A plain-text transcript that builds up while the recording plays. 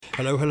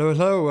Hello, hello,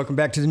 hello. Welcome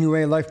back to the New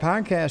Way of Life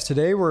podcast.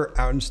 Today we're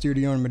out in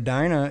studio in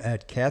Medina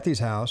at Kathy's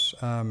house.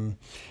 And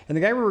the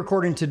guy we're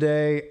recording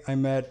today, I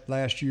met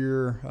last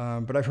year,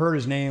 but I've heard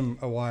his name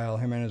a while,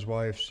 him and his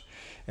wife's.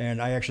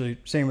 And I actually,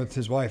 same with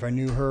his wife, I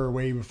knew her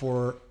way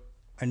before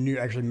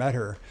actually met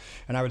her.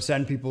 And I would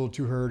send people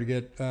to her to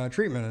get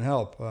treatment and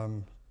help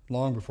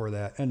long before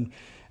that. And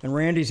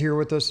Randy's here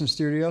with us in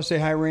studio. Say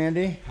hi,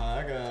 Randy.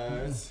 Hi,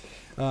 guys.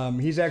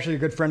 He's actually a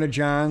good friend of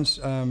John's.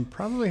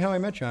 Probably how I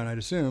met John, I'd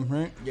assume,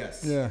 right?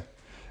 Yes. Yeah.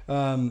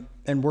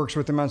 And works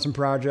with him on some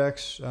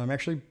projects.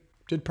 Actually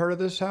did part of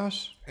this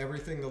house.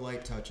 Everything the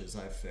light touches,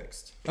 I've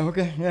fixed.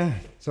 Okay, yeah.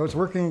 So it's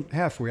working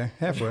halfway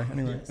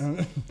anyway.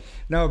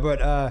 No,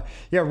 but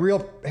yeah,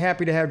 real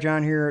happy to have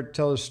John here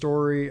tell his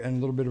story and a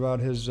little bit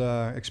about his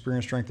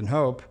experience, strength, and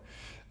hope.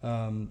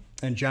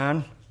 And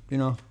John,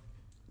 go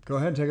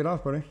ahead, take it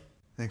off, buddy.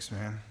 Thanks,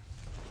 man.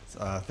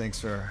 Thanks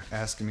for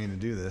asking me to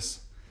do this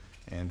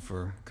and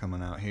for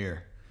coming out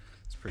here.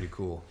 It's pretty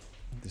cool.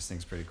 This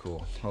thing's pretty cool.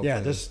 Hopefully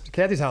Yeah,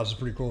 Kathy's house is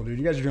pretty cool, dude.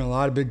 You guys are doing a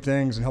lot of big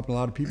things and helping a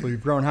lot of people.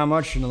 You've grown how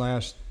much in the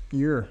last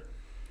year?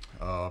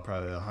 Oh,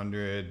 probably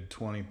 120%.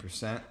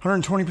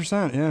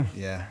 120%, yeah.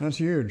 Yeah. That's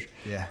huge.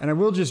 Yeah. And I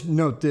will just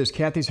note this.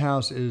 Kathy's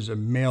house is a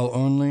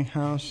male-only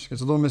house.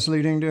 It's a little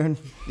misleading, dude.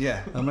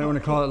 Yeah. I might want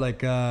to call it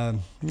like,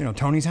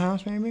 Tony's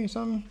house, maybe,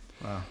 something.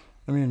 Wow.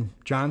 I mean,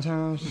 John's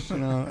house, so,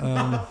 No.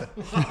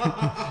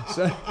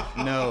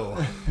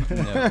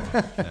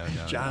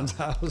 John's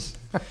house.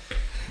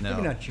 No.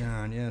 Maybe not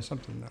John, yeah,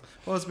 something. No.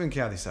 Well, it's been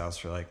Kathy's house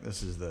for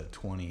this is the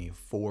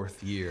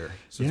 24th year.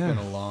 So it's Yeah. been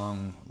a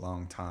long,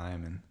 long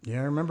time. And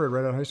Yeah, I remember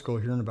right out of high school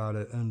hearing about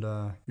it, and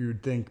you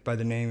would think by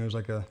the name it was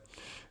like a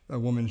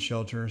woman's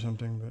shelter or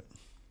something, but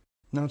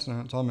no, it's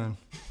not. It's all men.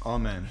 all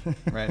men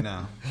right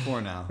now. For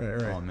now.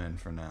 Right. All men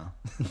for now.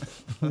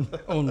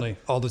 Only,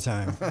 all the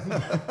time.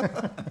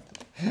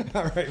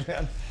 All right,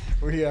 man.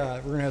 We're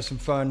gonna have some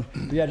fun.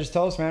 But yeah, just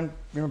tell us, man,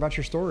 about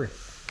your story.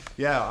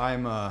 Yeah,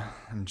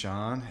 I'm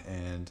John,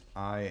 and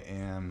I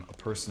am a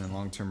person in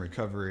long-term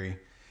recovery.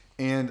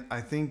 And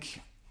I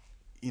think,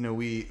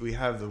 we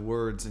have the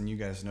words, and you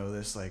guys know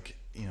this,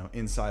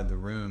 inside the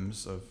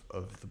rooms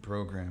of the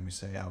program, we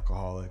say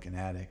alcoholic and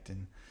addict,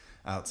 and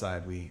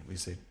outside we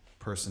say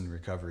person in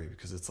recovery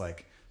because it's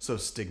so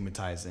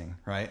stigmatizing,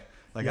 right?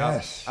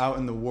 Yes. Out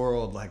in the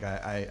world,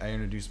 I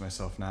introduce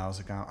myself now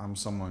as I'm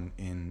someone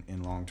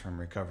in long-term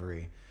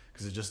recovery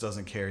because it just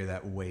doesn't carry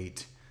that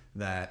weight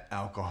that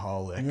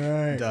alcoholic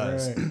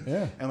does. Right.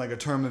 Yeah. And a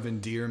term of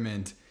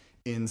endearment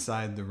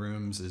inside the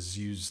rooms is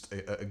used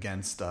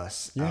against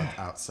us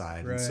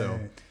outside. Right. And so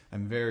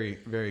I'm very,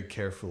 very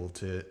careful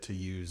to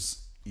use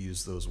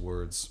those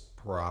words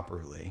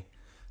properly.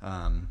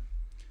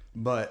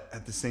 But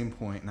at the same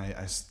point, and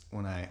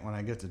when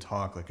I get to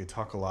talk, I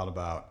talk a lot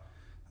about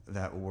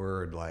that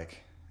word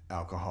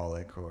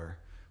alcoholic or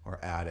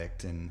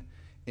addict, and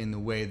in the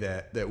way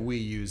that we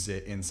use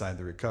it inside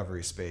the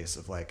recovery space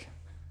of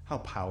how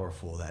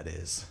powerful that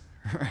is,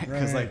 right?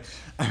 Because I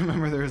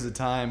remember there was a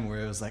time where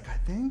it was I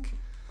think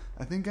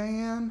I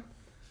am.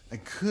 I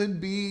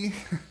could be,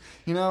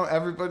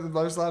 everybody,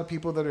 there's a lot of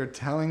people that are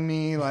telling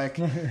me I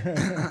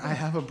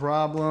have a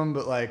problem,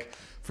 but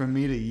for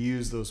me to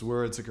use those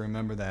words, I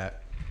remember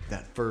that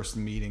first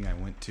meeting I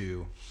went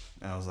to,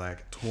 I was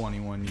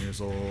 21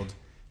 years old,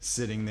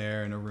 sitting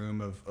there in a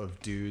room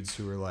of dudes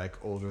who were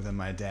older than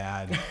my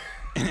dad,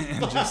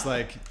 and just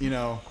I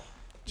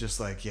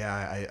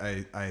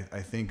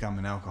think I'm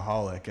an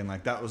alcoholic, and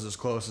that was as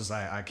close as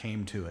I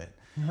came to it.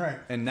 Right.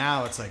 And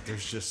now it's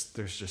there's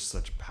just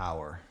such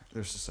power.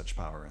 There's just such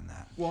power in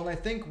that. Well, and I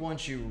think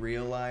once you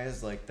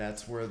realize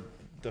that's where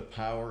the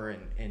power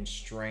and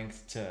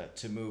strength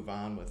to move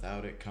on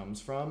without it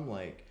comes from,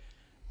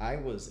 I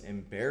was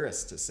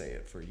embarrassed to say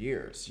it for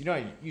years.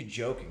 You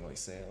jokingly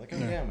say it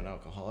I'm an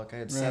alcoholic. I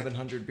had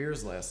 700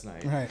 beers last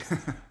night. Right.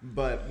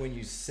 But when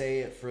you say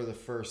it for the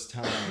first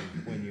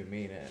time, when you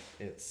mean it,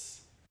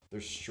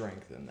 there's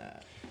strength in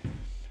that.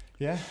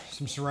 Yeah,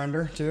 some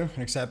surrender too,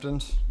 and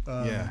acceptance.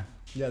 Yeah,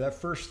 that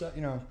first step,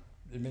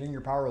 admitting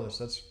you're powerless,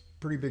 that's a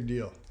pretty big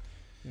deal.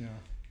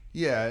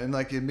 Yeah, and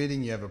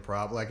admitting you have a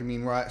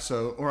problem. Where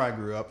I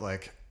grew up, I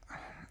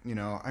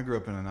grew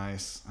up in a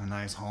nice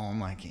home.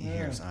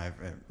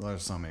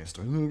 There's so many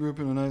stories. I grew up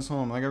in a nice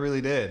home. I really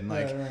did. And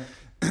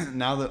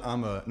now that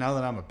I'm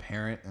a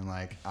parent and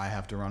I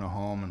have to run a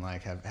home and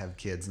have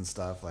kids and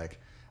stuff, I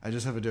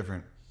just have a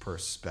different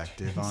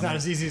perspective on it. It's not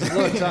as easy as it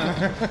looks,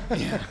 huh?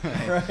 Yeah,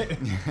 right.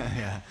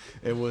 Yeah,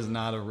 it was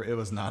not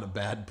a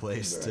bad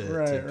place to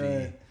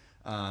be.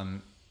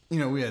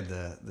 We had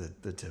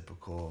the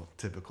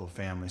typical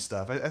family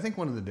stuff. I think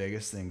one of the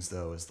biggest things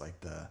though is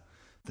the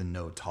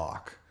no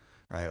talk,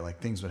 right?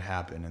 Things would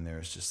happen and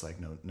there's just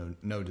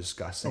no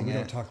discussing. We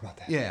don't talk about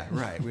that. Yeah,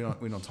 right.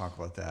 We don't talk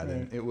about that. Right.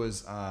 And it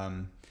was I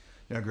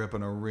grew up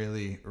in a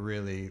really,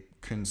 really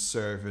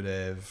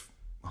conservative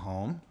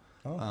home.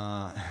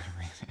 Oh.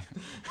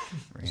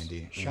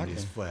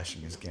 Randy's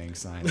flashing his gang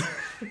signs.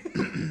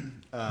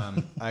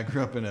 I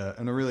grew up in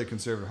a really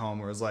conservative home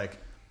where it was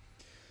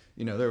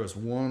there was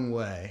one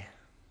way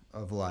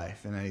of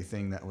life, and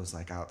anything that was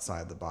like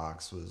outside the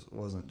box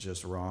wasn't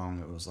just wrong.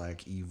 It was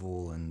like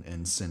evil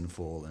and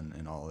sinful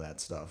and all of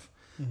that stuff.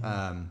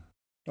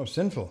 Oh,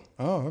 sinful.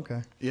 Oh,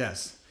 okay.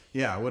 Yes.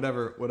 Yeah,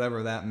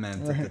 whatever that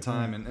meant at the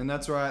time. And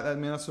that's where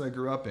that's what I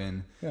grew up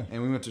in. Yeah.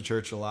 And we went to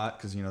church a lot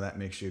because, that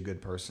makes you a good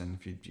person.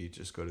 If you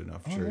just go to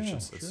enough church, yeah,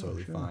 it's sure,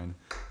 totally sure. fine.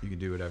 You can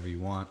do whatever you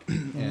want.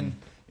 And,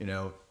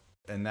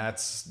 and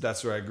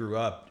that's where I grew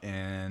up,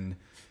 and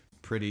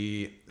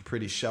pretty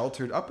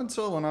sheltered up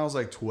until when I was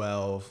like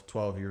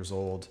 12 years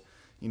old.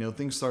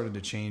 Things started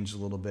to change a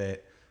little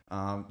bit.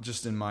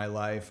 Just in my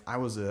life, I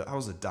was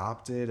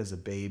adopted as a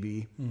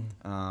baby,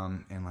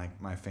 and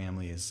like my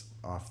family is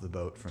off the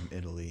boat from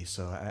Italy,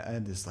 so I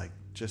had this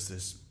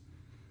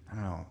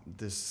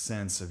this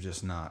sense of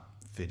just not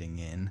fitting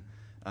in,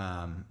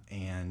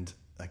 and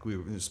like we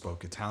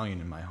spoke Italian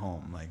in my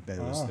home, like it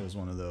was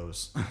one of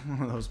those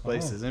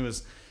places. And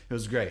it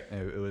was great.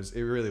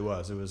 It really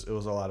was. It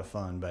was a lot of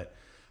fun, but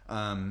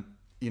I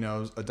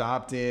was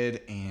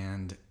adopted,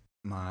 and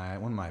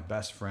one of my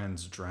best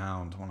friends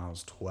drowned when I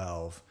was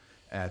 12.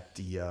 At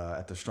the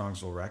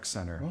Strongsville Rec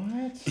Center.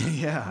 What?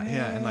 Yeah,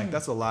 and like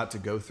that's a lot to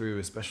go through,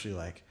 especially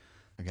like,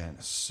 again,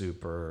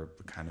 super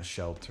kind of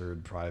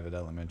sheltered private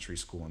elementary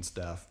school and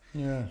stuff.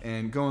 Yeah.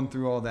 And going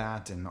through all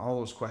that and all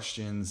those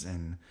questions,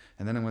 and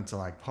then I went to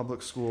like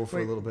public school for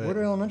a little bit. What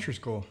elementary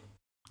school?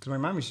 Because my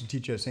mom used to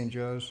teach at St.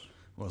 Joe's.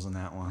 Wasn't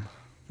that one?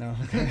 No.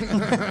 Okay.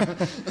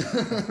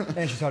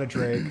 And she taught at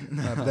Drake,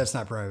 but that's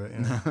not private.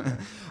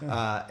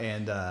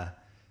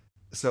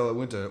 So I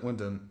went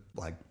to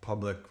like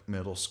public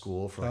middle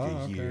school for like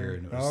a year,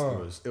 and it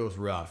was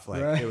rough.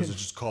 Like It was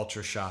just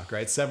culture shock,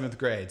 right? 7th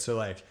grade. So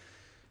like,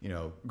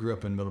 grew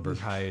up in Middleburg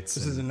Heights.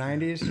 This is the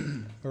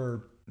 90s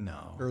or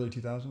no, early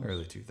 2000s?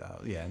 Early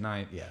 2000s. Yeah,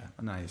 90s,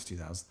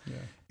 2000s. Yeah.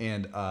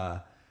 And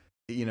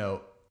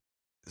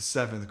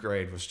 7th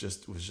grade was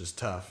just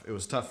tough. It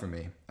was tough for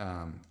me.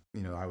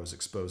 I was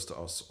exposed to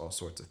all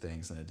sorts of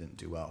things, and I didn't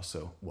do well.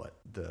 So what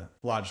the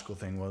logical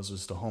thing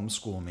was to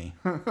homeschool me,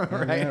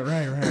 right? Yeah,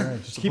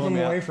 right. Just keep them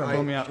away from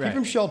it. Keep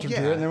them sheltered to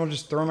it, and then we'll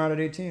just throw them out at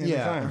 18.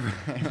 Yeah,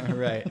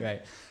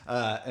 right.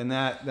 And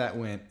that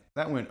went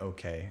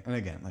okay. And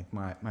again, like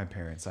my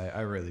parents,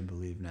 I really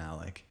believe now,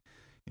 like,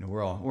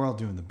 we're all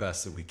doing the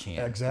best that we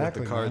can with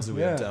the cards that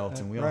we have dealt,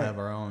 and we all have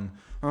our own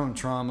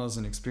traumas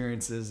and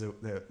experiences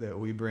that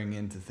we bring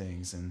into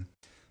things, and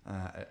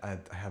I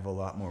have a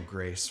lot more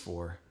grace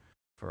for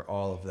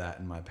all of that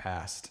in my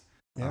past.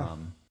 Yeah.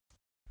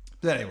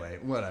 But anyway,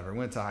 whatever.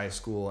 Went to high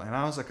school, and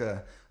I was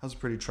a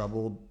pretty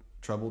troubled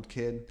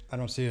kid. I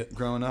don't see it.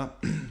 Growing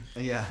up.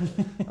 Yeah.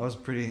 I was a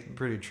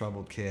pretty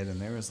troubled kid,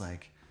 and there was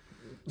like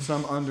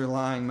some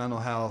underlying mental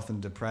health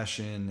and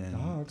depression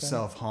and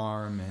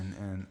self-harm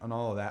and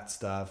all of that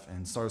stuff,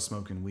 and started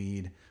smoking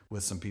weed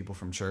with some people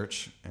from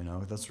church.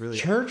 That's really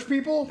church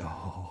people.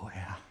 Oh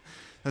yeah.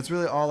 That's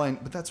really all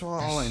that's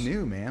all I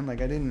knew, man.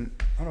 Like I don't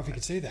know if you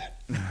could say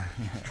that.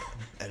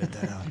 Edit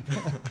that out.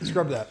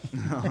 Scrub that.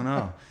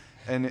 No.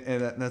 And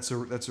that's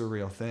a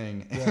real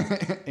thing.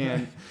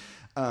 Yeah.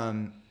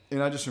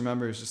 And I just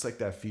remember it's just like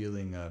that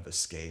feeling of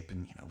escape,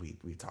 and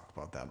we talk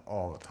about that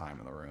all the time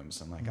in the rooms.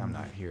 And like I'm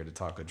not here to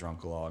talk a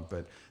drunkalog,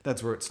 but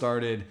that's where it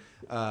started.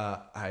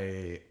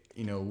 I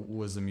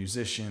was a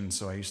musician,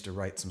 so I used to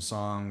write some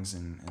songs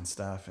and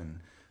stuff.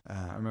 And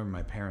I remember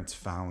my parents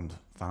found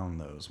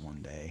those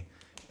one day.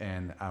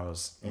 And I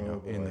was,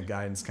 in the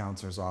guidance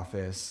counselor's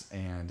office,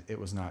 and it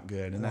was not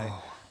good. And I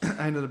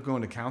ended up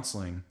going to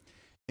counseling,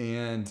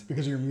 and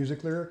because of your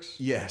music lyrics.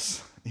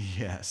 Yes.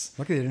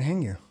 Lucky they didn't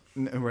hang you.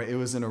 Right. It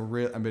was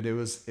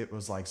it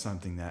was like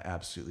something that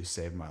absolutely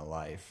saved my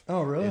life.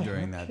 Oh, really?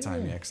 During that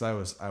time, yeah. Because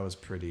I was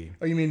pretty.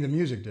 Oh, you mean the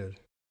music did,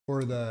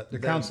 or the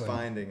counseling?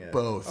 Finding it.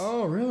 Both.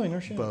 Oh, really? No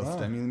shit. Both. Wow.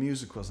 I mean, the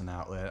music was an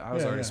outlet. I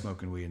was already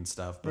smoking weed and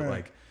stuff, but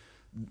like,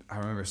 I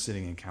remember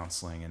sitting in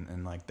counseling,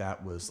 and like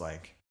that was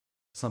like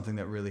something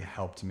that really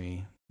helped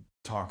me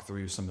talk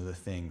through some of the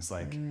things.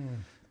 Like,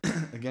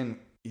 again,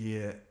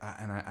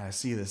 I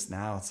see this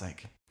now. It's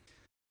like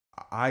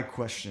I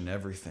question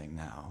everything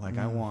now. Like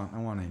I want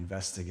to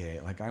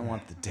investigate. Like I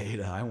want the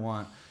data. I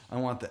want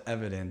the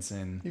evidence.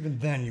 And even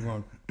then, you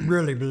won't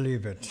really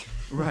believe it.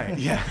 Right?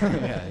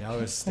 Yeah. You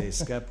always stay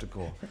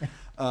skeptical.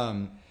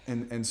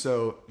 And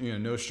so,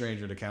 no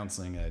stranger to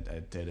counseling. I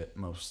did it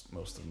most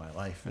of my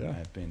life, and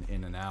I've been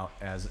in and out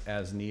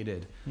as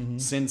needed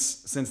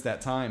since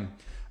that time.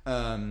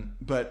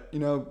 But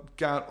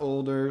got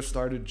older,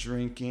 started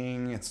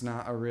drinking. It's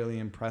not a really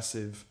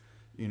impressive,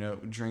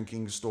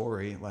 drinking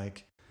story.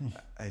 Like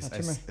I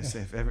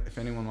say, if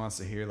anyone wants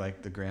to hear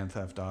like the Grand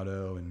Theft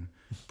Auto and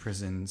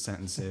prison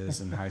sentences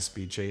and high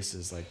speed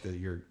chases, like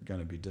you're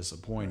gonna be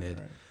disappointed.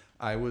 Right.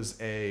 I was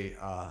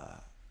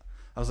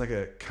like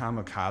a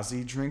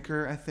kamikaze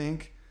drinker, I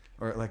think,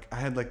 or like I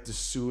had like the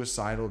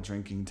suicidal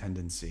drinking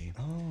tendency.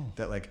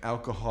 That like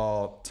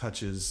alcohol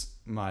touches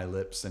my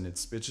lips and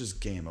it's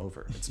just game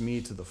over. It's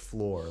me to the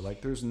floor.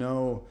 Like there's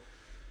no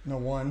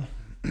one.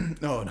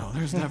 No,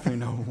 there's definitely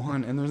no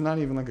one, and there's not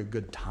even like a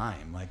good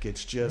time. Like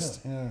it's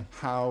just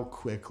how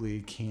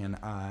quickly can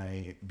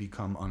I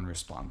become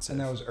unresponsive?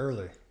 And that was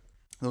early.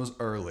 That was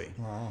early.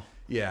 Wow.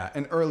 Yeah,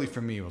 and early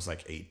for me was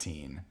like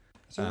 18.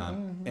 So,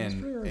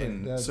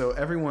 and so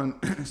everyone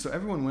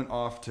went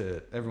off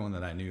to, everyone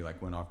that I knew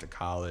like went off to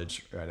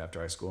college right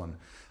after high school, and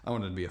I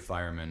wanted to be a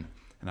fireman,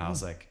 and I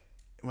was like,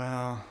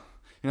 well,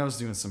 I was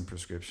doing some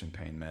prescription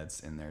pain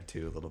meds in there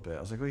too a little bit.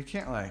 I was like, well, you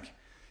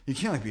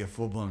can't be a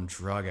full-blown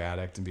drug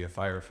addict and be a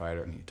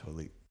firefighter. And you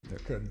totally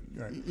could.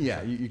 Right.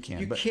 Yeah, you can.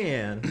 You but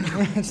can.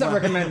 It's not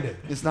recommended.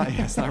 It's not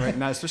right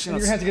now, especially You're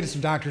gonna have to get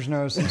some doctor's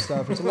notes and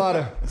stuff. It's a lot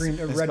of red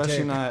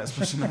tape.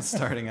 Especially not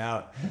starting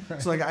out.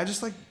 So like I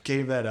just like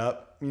gave that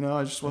up.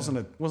 I just wasn't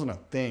a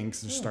thing.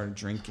 So I just started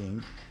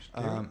drinking,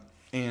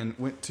 and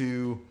went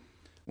to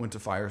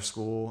fire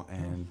school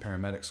and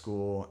paramedic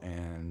school,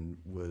 and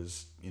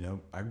was,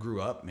 I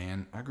grew up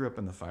in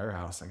the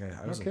firehouse. Like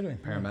I was a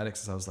paramedic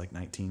since I was like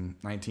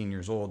 19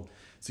 years old.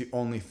 It's the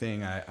only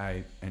thing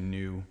I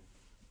knew.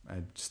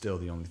 Still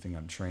the only thing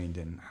I'm trained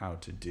in how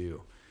to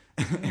do.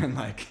 And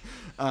like,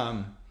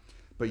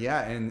 but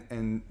yeah,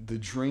 and the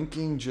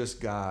drinking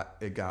just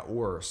got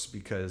worse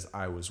because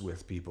I was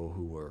with people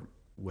who were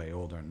way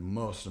older, and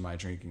most of my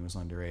drinking was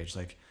underage.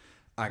 Like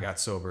I got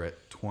sober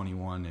at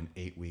 21 and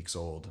 8 weeks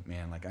old,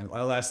 man. Like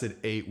I lasted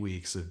 8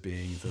 weeks of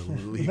being the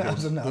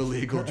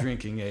legal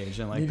drinking age,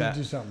 and like that. To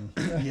do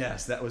something.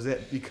 Yes, that was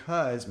it.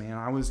 Because man,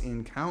 I was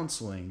in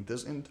counseling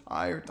this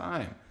entire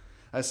time.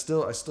 I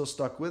still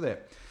stuck with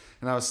it,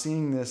 and I was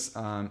seeing this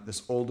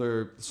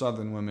older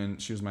Southern woman.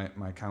 She was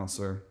my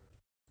counselor,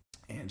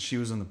 and she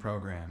was in the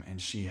program,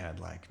 and she had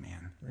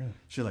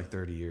she had like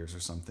 30 years or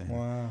something.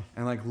 Wow.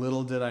 And like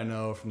little did I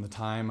know, from the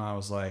time I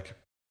was like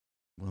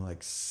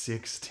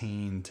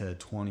 16 to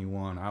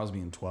 21, I was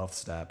being 12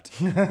 stepped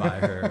by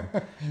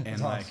her. And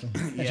like, awesome.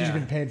 And she's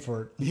been paid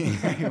for it.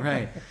 Yeah,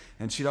 right.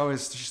 And she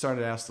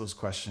started to ask those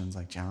questions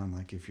like, John,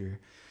 like if you're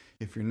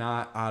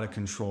not out of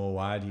control,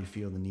 why do you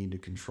feel the need to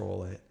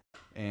control it?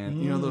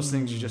 And those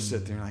things, you just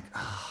sit there and you're like,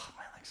 oh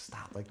man, like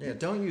stop. Like,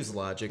 don't use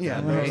logic.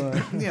 Yeah,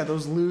 right. Yeah,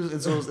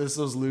 it's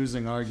those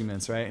losing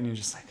arguments, right? And you're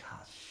just like,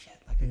 oh shit,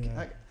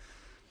 like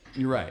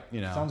you're right.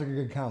 Sounds like a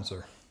good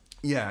counselor.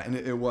 Yeah, and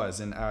it was,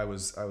 and I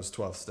was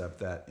 12-step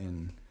that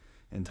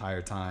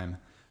entire time,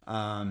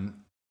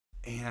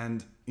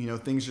 and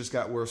things just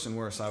got worse and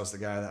worse. I was the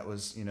guy that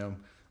was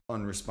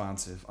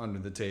unresponsive, under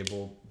the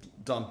table,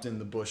 dumped in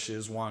the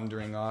bushes,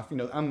 wandering off.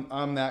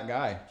 I'm that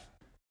guy.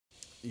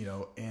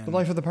 And the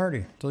life of the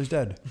party till he's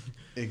dead.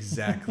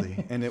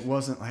 Exactly. And it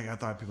wasn't like I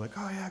thought people like,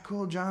 oh yeah,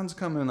 cool, John's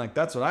coming. Like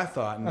that's what I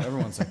thought, and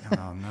everyone's like,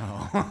 oh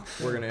no,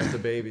 we're gonna have to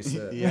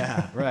babysit.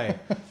 Yeah, right.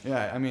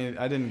 Yeah, I mean,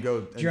 I didn't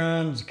go.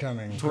 John's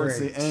coming. Towards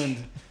the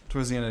end,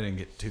 I didn't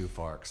get too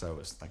far because I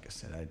was, like I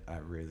said, I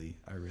really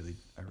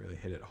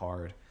hit it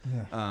hard.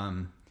 Yeah.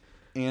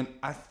 And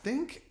I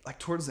think like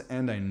towards the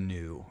end, I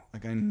knew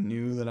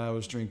that I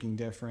was drinking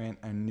different.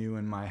 I knew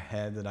in my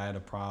head that I had a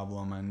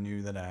problem. I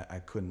knew that I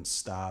couldn't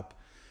stop.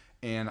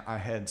 And I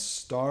had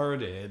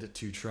started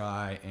to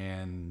try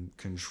and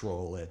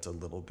control it a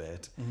little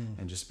bit,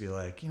 and just be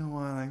like,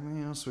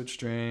 switch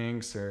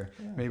drinks, or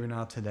maybe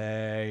not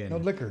today. And, no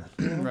liquor.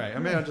 Right. I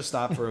mean, I'll just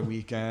stop for a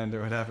weekend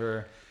or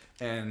whatever.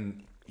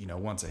 And,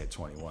 once I hit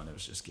 21, it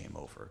was just game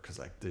over. Cause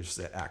like there's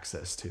the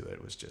access to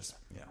it was just,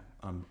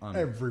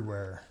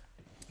 everywhere.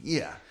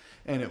 Yeah.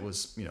 And it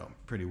was,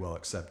 pretty well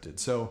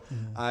accepted. So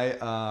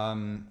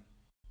I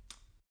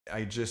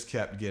just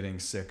kept getting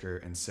sicker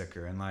and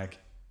sicker. And like,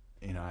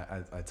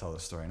 I tell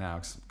this story now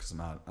because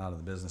I'm out of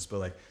the business, but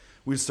like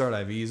we'd start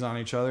IVs on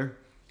each other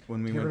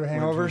when we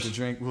went to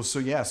drink. Well, so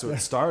it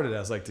started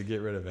as like to get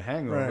rid of a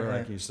hangover, right.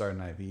 Like you start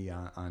an IV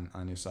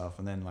on yourself,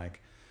 and then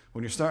like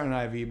when you're starting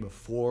an IV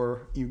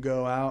before you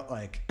go out,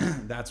 like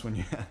that's when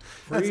you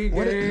what does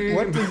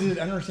it?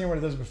 I don't understand what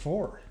it does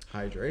before.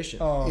 Hydration.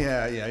 Oh.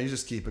 Yeah, you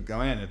just keep it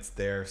going. It's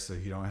there so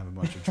you don't have a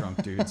bunch of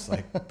drunk dudes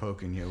like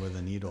poking you with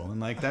a needle,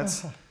 and like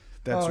that's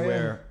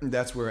where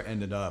it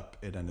ended up.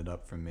 It ended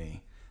up for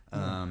me.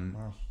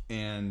 Wow.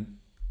 And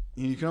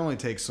you can only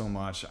take so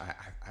much.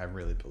 I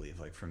really believe,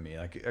 like for me,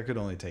 like I could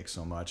only take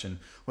so much. And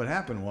what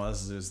happened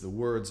was the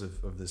words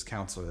of this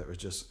counselor that was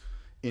just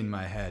in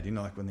my head.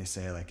 Like when they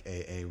say like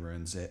AA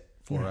ruins it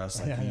for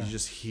us, like you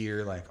just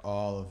hear like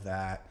all of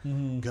that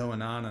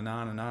going on and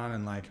on and on.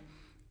 And like,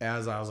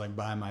 as I was like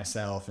by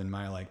myself in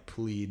my like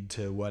plead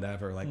to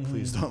whatever, like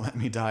please don't let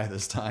me die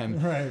this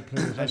time. Right,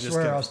 please. I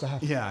swear I'll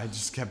stop. Yeah, I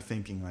just kept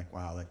thinking like,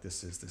 wow, like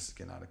this is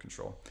getting out of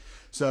control.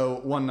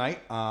 So one night,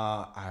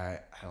 I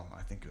don't know,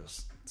 I think it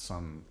was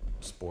some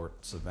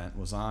sports event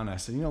was on. I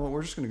said, you know what,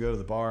 we're just gonna go to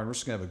the bar and we're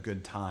just gonna have a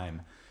good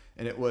time.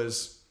 And it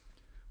was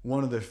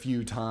one of the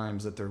few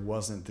times that there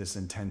wasn't this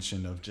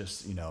intention of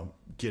just,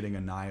 getting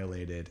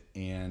annihilated,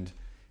 and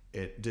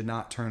it did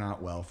not turn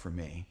out well for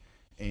me.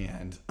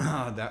 And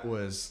that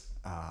was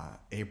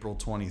April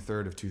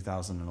 23rd of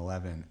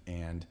 2011.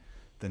 And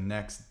the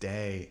next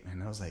day,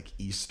 and that was like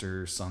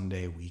Easter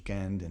Sunday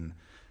weekend. And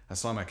I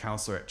saw my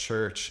counselor at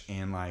church,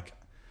 and like,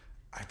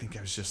 I think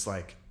I was just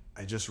like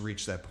I just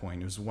reached that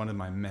point. It was one of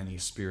my many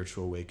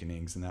spiritual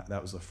awakenings, and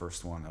that was the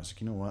first one. I was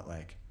like, you know what,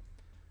 like,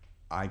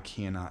 I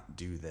cannot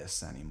do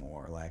this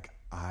anymore. Like,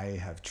 I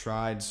have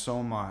tried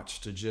so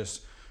much to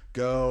just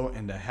go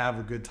and to have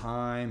a good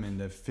time and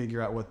to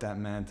figure out what that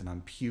meant, and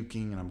I'm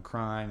puking and I'm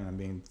crying and I'm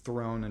being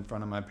thrown in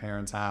front of my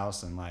parents'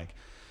 house, and like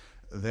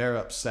they're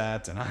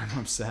upset and I'm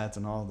upset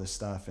and all this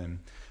stuff. And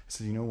I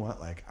said, you know what,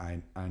 like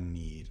I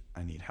need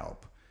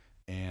help.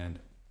 And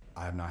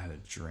I've not had a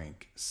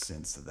drink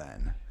since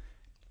then.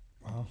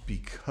 Wow.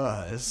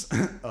 Because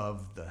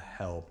of the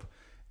help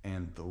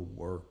and the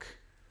work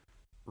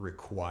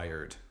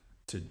required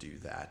to do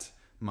that.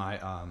 My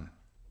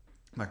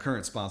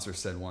current sponsor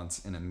said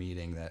once in a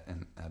meeting that,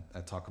 and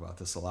I talk about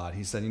this a lot,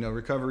 he said, you know,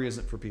 recovery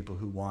isn't for people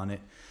who want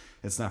it.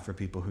 It's not for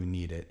people who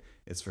need it.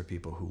 It's for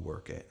people who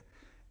work it.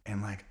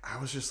 And like,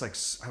 I was just like,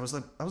 I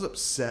was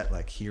upset,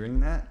 like hearing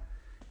that.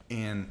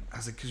 And I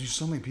was like, cause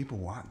so many people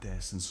want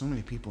this and so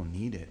many people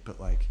need it. But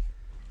like,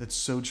 that's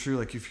so true.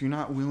 Like, if you're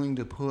not willing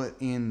to put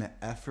in the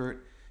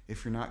effort,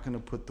 if you're not going to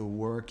put the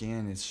work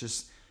in, it's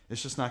just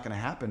not going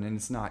to happen. And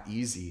it's not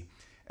easy.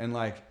 And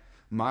like,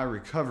 my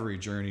recovery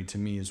journey to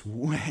me is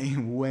way,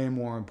 way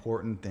more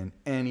important than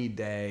any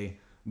day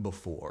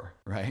before,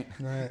 right?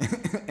 Right.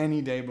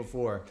 Any day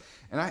before.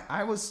 And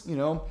I was, you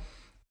know,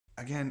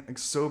 again,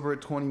 sober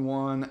at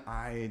 21.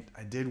 I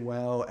did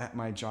well at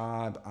my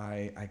job.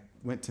 I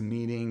went to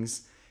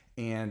meetings,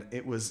 and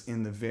it was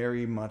in the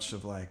very much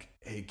of like,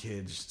 hey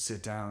kids,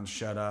 sit down,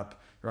 shut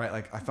up, right?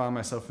 Like, I found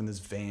myself in this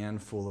van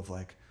full of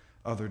like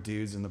other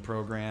dudes in the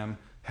program,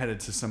 headed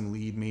to some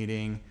lead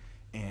meeting,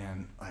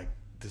 and like,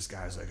 this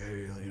guy's like,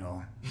 hey, you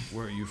know,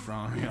 where are you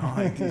from? You know,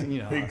 like, you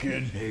know,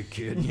 hey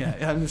kid.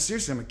 Yeah. I mean,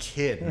 seriously, I'm a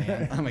kid,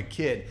 man. I'm a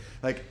kid.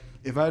 Like,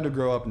 if I had to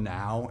grow up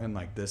now and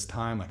like this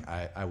time, like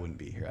I wouldn't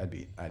be here. I'd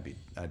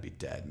be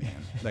dead,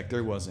 man. Like,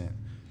 there wasn't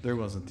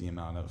the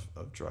amount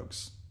of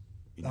drugs,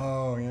 you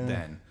know,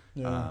 then,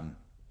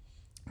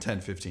 10,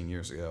 15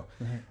 years ago.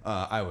 Right.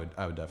 I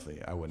would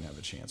definitely, I wouldn't have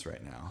a chance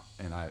right now.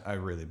 And I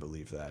really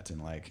believe that.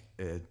 And like,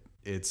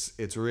 it's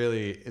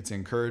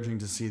encouraging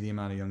to see the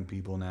amount of young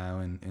people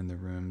now in the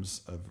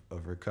rooms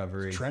of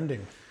recovery. It's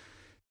trending.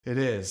 It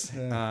is.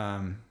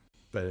 Yeah.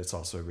 But it's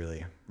also a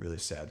really, really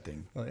sad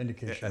thing.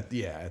 Indication. At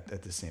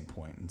the same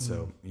point. And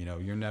so, you know,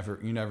 you're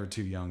never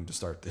too young to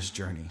start this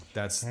journey.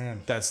 That's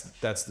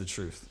the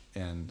truth.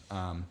 And,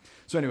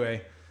 so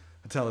anyway,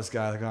 I tell this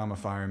guy, like, oh, I'm a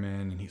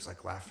fireman, and he's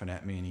like laughing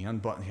at me, and he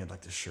had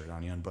like this shirt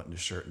on. He unbuttoned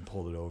his shirt and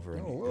pulled it over.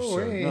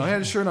 And he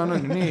had a shirt on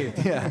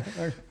underneath. Yeah.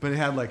 But it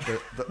had like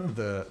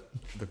the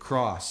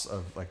cross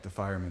of like the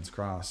fireman's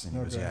cross. And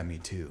he goes, yeah, me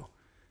too.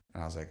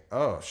 And I was like,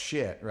 oh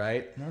shit.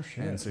 Right. No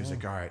shit. And so he's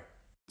like, all right,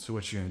 so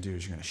what you're going to do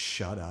is you're going to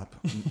shut up.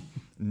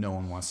 No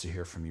one wants to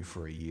hear from you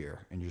for a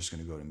year, and you're just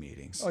going to go to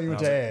meetings. Oh, you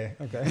went to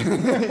AA. Okay.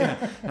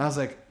 Yeah. And I was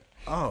like,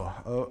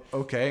 oh,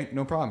 okay,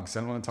 no problem. Cause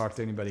I don't want to talk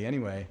to anybody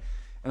anyway.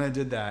 And I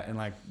did that, and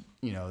like,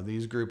 you know,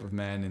 these group of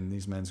men and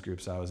these men's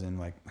groups I was in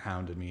like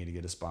hounded me to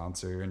get a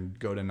sponsor and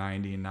go to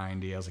 90 and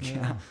 90. I was like,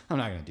 yeah, I'm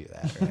not going to do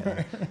that. Right?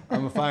 Like,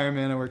 I'm a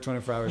fireman. I work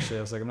 24-hour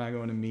shifts. Like, I'm not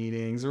going to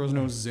meetings. There was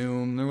no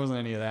Zoom. There wasn't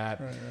any of that.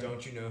 Right.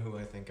 Don't you know who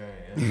I think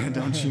I am? Yeah,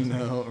 don't you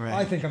know? Right.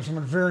 I think I'm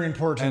someone very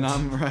important. And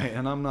I'm right.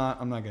 And I'm not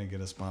going to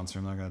get a sponsor.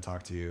 I'm not going to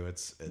talk to you.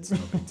 It's no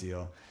big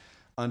deal.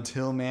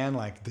 Until, man,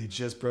 like, they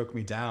just broke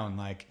me down.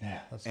 Like,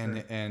 yeah, that's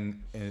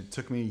and it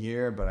took me a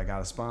year, but I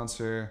got a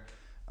sponsor.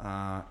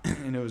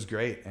 And it was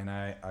great. And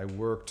I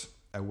worked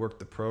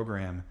the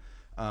program.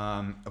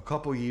 A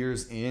couple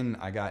years in,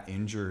 I got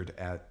injured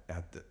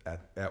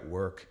at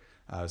work.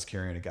 I was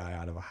carrying a guy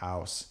out of a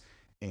house,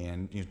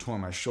 and, you know, tore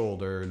my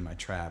shoulder and my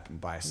trap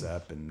and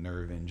bicep and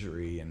nerve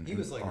injury. And he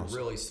was like a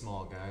really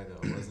small guy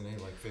though, wasn't he?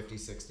 Like 50,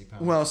 60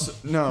 pounds.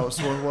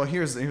 Well,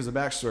 here's the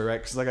backstory, right?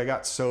 Because like, I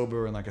got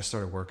sober and like I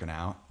started working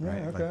out,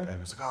 right? Yeah, okay. Like, I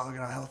was like, oh, look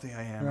at how healthy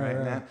I am, right?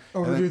 Right.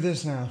 Oh, we'll do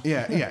this now.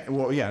 Yeah.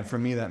 Well, yeah. For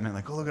me, that meant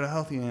like, oh, look at how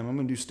healthy I am. I'm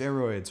gonna do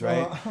steroids,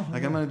 right?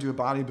 Like, I'm gonna do a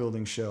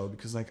bodybuilding show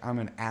because like I'm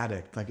an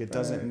addict. Like, it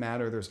doesn't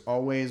matter. There's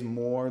always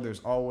more. It's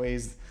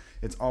always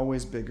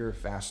bigger,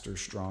 faster,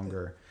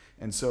 stronger.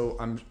 And so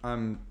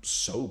I'm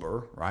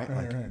sober, right?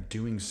 Like,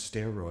 doing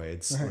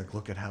steroids. Right. Like,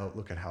 look at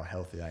how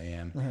healthy I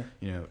am. Right.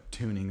 You know,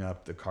 tuning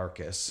up the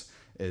carcass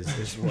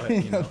is what,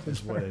 you know,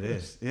 is what it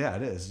is. Yeah,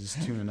 it is.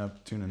 Just tuning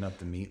up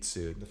the meat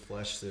suit. The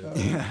flesh suit.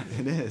 Yeah,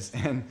 it is.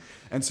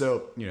 And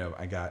so, you know,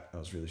 I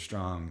was really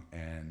strong,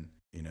 and,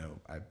 you know,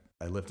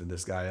 I lifted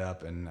this guy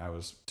up, and I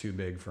was too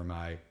big for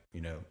my, you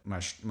know,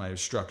 my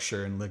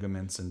structure and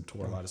ligaments, and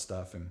tore a lot of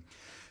stuff, and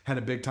had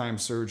a big time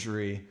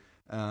surgery.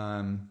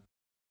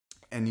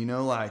 And, you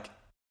know, like,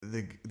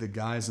 the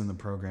guys in the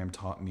program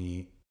taught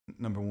me,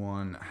 number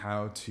one,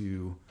 how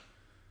to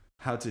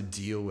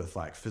deal with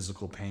like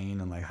physical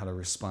pain, and like how to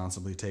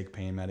responsibly take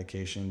pain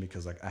medication,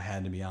 because like I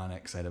had to be on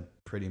it because I had a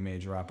pretty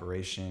major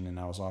operation and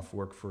I was off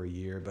work for a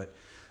year. But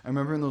I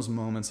remember in those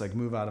moments, like,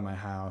 move out of my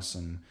house,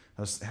 and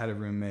I had a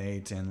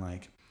roommate, and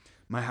like,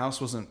 my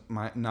house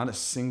not a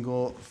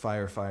single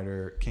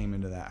firefighter came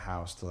into that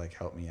house to like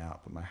help me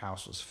out, but my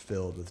house was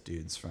filled with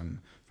dudes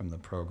from the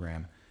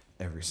program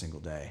every single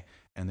day.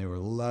 and they were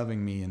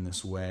loving me in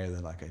this way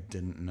that like I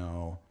didn't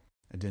know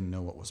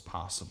what was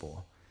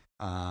possible.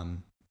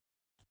 And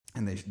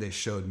they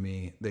showed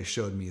me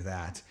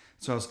that.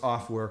 So I was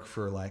off work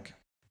for like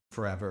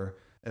forever.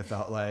 It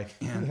felt like,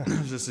 and I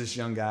was just this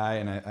young guy,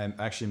 and I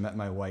actually met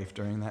my wife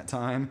during that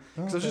time.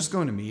 Because I was just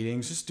going to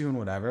meetings, just doing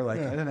whatever. Like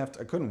I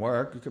couldn't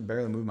work. I could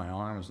barely move my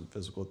arms with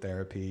physical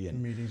therapy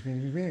and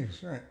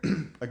meetings. Right.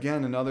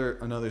 Again,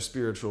 another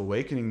spiritual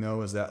awakening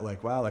though is that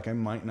like, wow, like I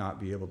might not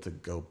be able to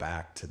go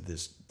back to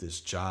this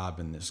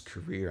job and this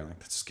career. Like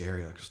that's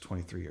scary. Like I was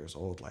 23 years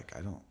old. Like I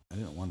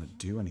didn't want to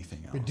do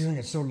anything else. Been doing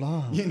it so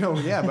long.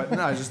 Yeah, but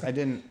no, I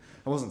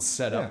wasn't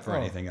set up for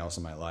anything else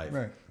in my life.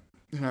 Right.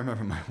 And I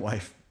remember my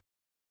wife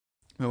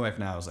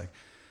now was like,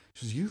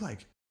 she goes,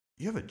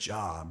 you have a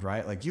job,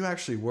 right? Like you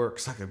actually work.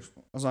 'Cause like I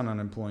was on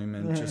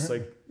unemployment, just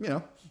like,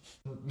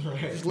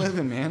 just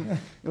living, man.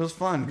 It was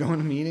fun going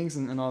to meetings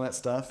and all that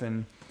stuff.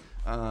 And,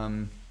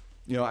 I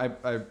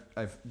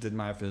did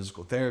my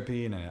physical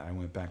therapy and I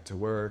went back to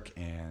work,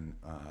 and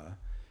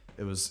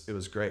it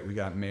was great. We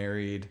got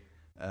married,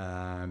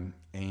 and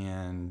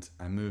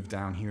I moved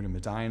down here to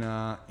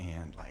Medina,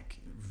 and like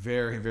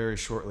very, very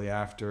shortly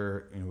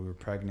after, we were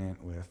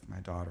pregnant with my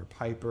daughter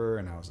Piper,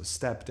 and I was a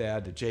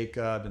stepdad to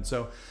Jacob. And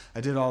so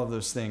I did all of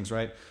those things,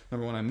 right?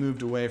 Remember when I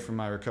moved away from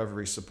my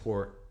recovery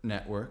support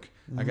network,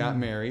 I got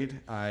married,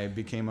 I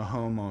became a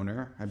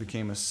homeowner, I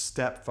became a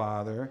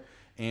stepfather,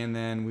 and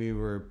then we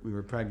were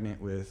pregnant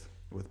with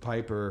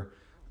Piper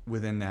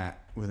within that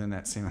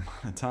same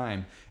amount of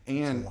time.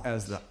 And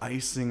as the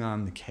icing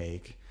on the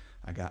cake,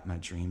 I got my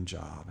dream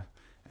job.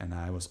 And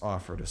I was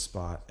offered a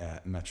spot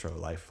at Metro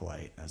Life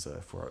Flight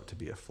to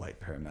be a flight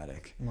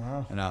paramedic.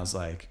 Wow. And I was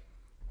like,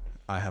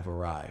 I have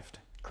arrived.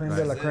 Creme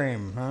de la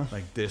creme, huh?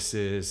 Like, this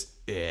is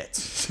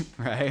it,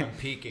 right? I'm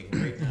peaking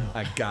right now.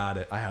 I got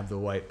it. I have the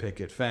white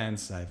picket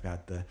fence. I've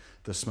got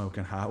the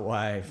smoking hot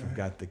wife. I've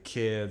got the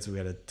kids. We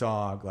had a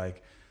dog.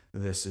 Like,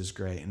 this is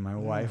great. And my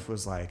wife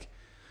was like,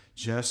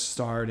 just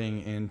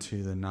starting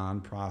into the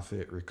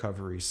nonprofit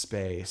recovery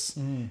space,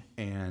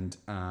 and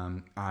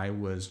I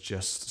was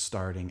just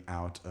starting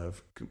out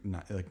of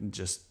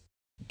just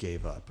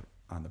gave up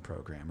on the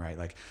program, right?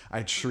 Like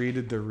I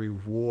treated the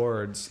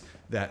rewards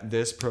that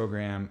this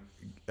program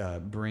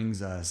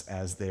brings us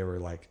as they were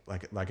like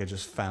I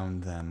just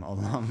found them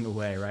along the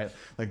way, right?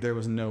 Like there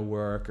was no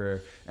work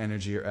or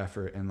energy or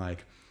effort, and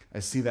like I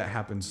see that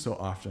happen so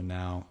often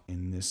now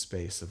in this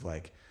space of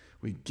like,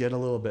 we get a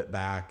little bit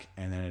back,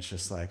 and then it's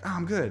just like, oh,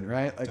 I'm good,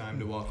 right? Like,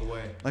 time to walk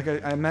away. Like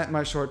I met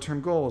my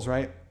short-term goals,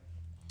 right?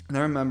 And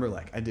I remember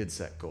like I did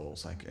set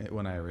goals, like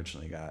when I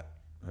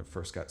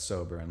first got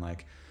sober, and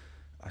like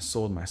I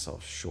sold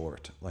myself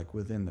short, like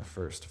within the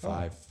first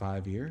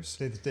five years.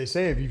 They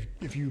say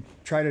if you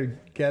try to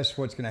guess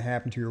what's going to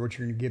happen to you or what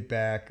you're going to get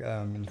back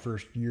in the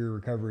first year of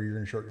recovery, you're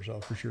going to short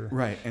yourself for sure.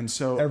 Right, and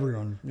so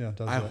everyone, does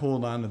that. I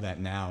hold on to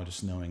that now,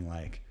 just knowing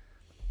like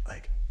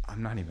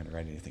I'm not even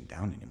writing anything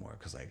down anymore,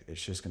 because like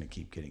it's just going to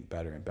keep getting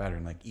better and better,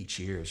 and like each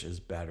year is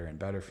just better and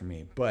better for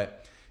me.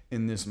 But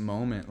in this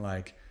moment,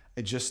 like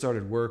I just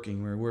started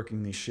working. We were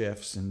working these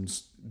shifts and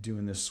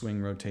doing this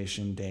swing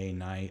rotation, day,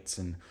 nights,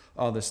 and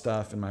all this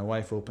stuff. And my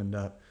wife opened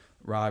up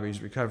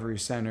Robbie's Recovery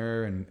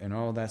Center and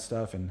all that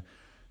stuff. And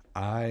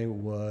I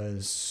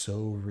was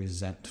so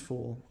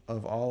resentful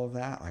of all of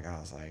that. Like I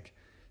was like,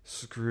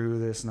 screw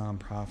this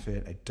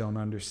nonprofit. I don't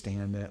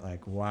understand it.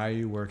 Like, why are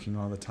you working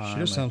all the time?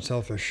 She just sounds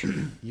selfish.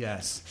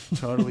 Yes,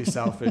 totally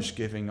selfish,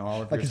 giving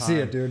all of your time. I can see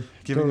it, dude.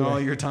 Giving totally. all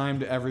your time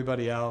to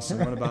everybody else. And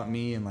what about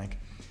me? And like,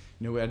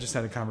 I just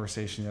had a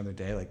conversation the other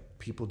day. Like,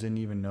 people didn't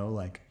even know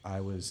like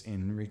I was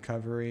in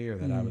recovery or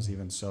that I was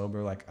even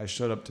sober. Like, I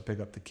showed up to pick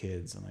up the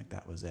kids, and like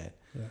that was it.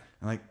 Yeah.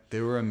 And like,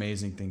 there were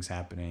amazing things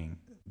happening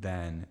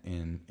then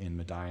in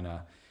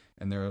Medina.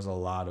 And there was a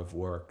lot of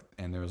work,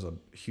 and there was a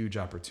huge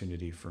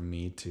opportunity for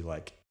me to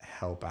like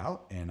help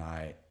out, and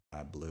I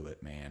blew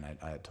it, man.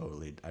 I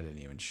didn't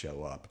even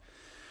show up.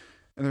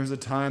 And there was a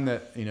time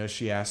that,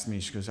 she asked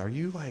me, she goes, do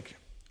you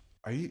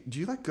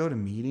like go to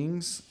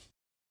meetings?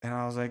 And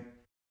I was like,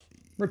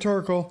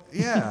 rhetorical.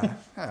 Yeah,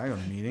 I go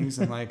to meetings,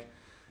 and like,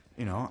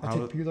 I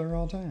take people there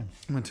all the time.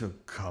 I went to a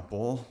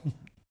couple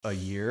a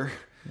year,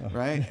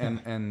 right?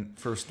 And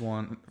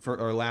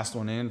last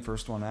one in,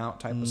 first one out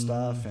type of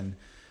stuff. And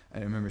I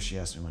remember she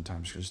asked me one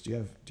time, she goes, do you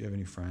have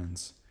any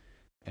friends?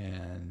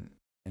 And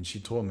she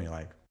told me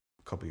like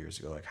a couple years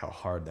ago, like how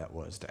hard that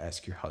was to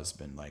ask your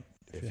husband, like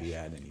if he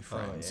had any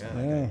friends. Oh,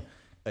 yeah. And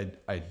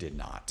like, I did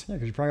not. Yeah,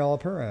 because you're probably all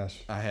up her ass.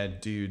 I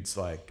had dudes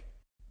like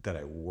that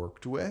I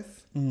worked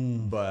with,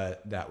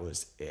 but that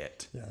was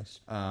it. Yes.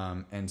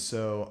 And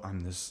so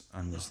I'm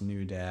this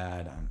new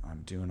dad.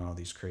 I'm doing all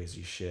these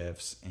crazy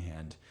shifts,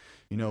 and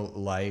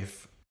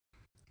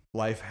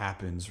life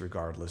happens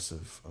regardless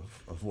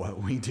of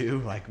what we do.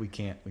 Like we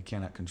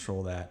cannot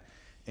control that.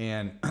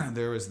 And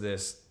there was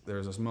this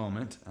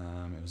moment,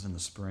 it was in the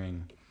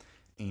spring,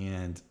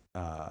 and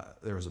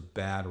there was a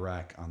bad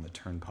wreck on the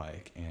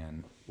turnpike.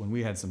 And when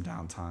we had some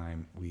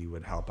downtime, we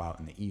would help out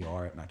in the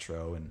ER at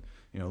Metro and,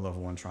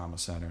 level 1 trauma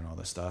center and all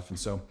this stuff. And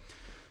so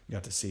we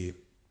got to see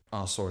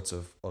all sorts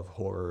of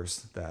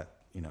horrors that,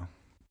 you know,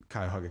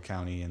 Cuyahoga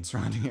County and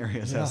surrounding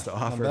areas has to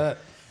offer. I bet.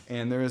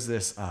 And there was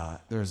this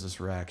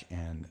wreck,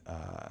 and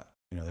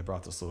you know, they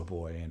brought this little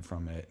boy in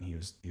from it, and he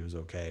was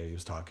okay. He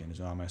was talking. He's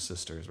my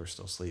sisters were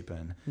still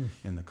sleeping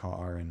in the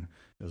car, and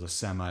it was a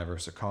semi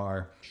versus a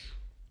car.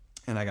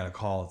 And I got a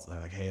call. It's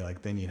like, hey,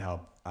 like they need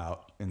help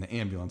out in the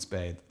ambulance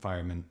bay. The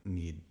firemen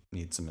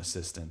need some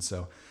assistance.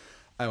 So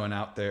I went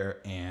out there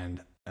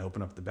and I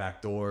opened up the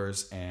back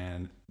doors,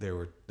 and there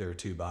were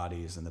 2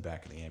 bodies in the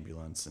back of the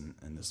ambulance,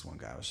 and this one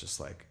guy was just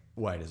like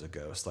white as a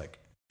ghost, like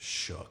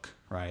shook,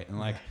 right? And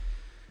like,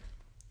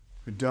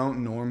 we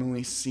don't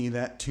normally see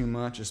that too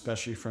much,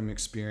 especially from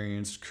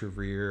experienced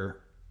career,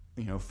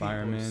 you know,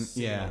 firemen.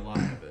 A lot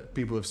of it.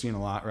 People have seen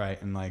a lot,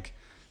 right? And like,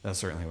 that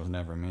certainly was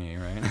never me,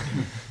 right?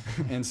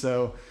 And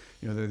so,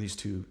 you know, there are these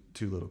two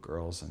little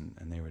girls, and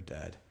they were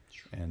dead,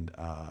 and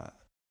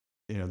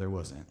you know, there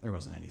wasn't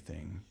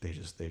anything. They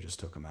just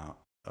took them out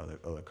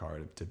of the car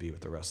to be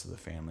with the rest of the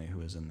family who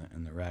was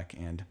in the wreck,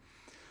 and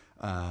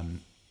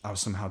I was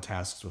somehow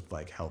tasked with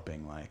like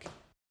helping like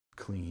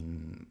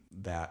clean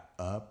that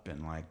up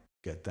and like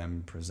get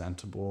them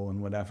presentable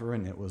and whatever.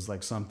 And it was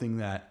like something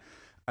that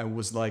I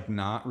was like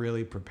not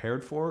really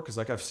prepared for, because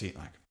like I've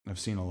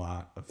seen a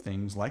lot of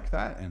things like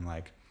that, and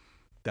like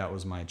that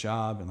was my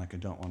job, and like I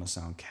don't want to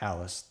sound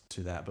callous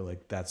to that, but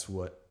like that's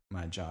what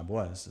my job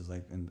was, is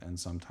like, and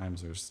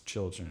sometimes there's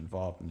children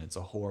involved, and it's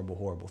a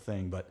horrible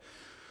thing. But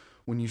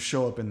when you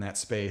show up in that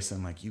space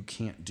and like you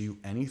can't do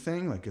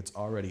anything, like it's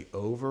already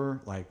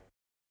over, like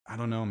I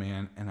don't know,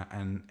 man.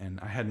 And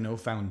I had no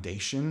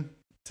foundation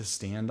to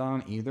stand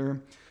on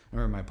either. I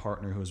remember my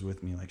partner who was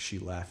with me, like she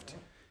left,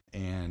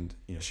 and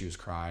you know, she was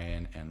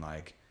crying, and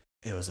like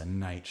it was a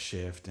night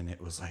shift, and it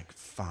was like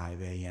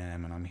 5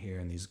 a.m. and I'm here,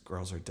 and these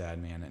girls are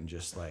dead, man. And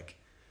just like,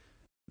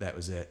 that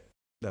was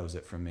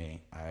it for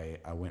me.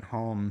 I went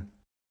home,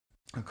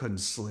 I couldn't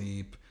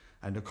sleep,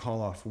 I had to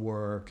call off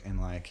work, and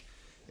like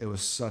it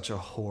was such a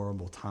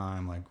horrible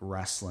time, like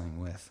wrestling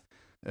with,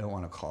 I don't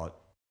want to call it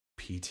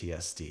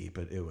PTSD,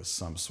 but it was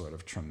some sort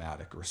of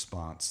traumatic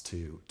response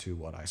to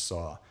what I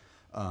saw.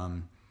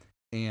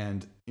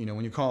 And you know,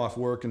 when you call off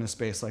work in a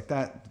space like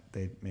that,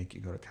 they make you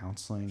go to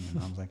counseling,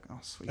 and I was like, oh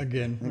sweet,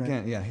 again,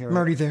 right. Yeah, I'm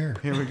already there.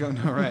 Here we go.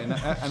 No, right.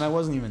 And I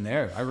wasn't even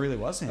there. I really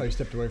wasn't. Oh, you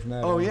stepped away from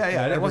that. Oh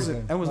yeah. I was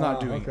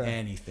not doing okay.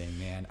 anything,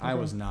 man. Okay. I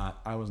was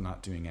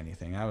not doing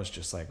anything. I was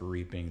just like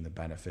reaping the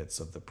benefits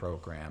of the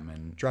program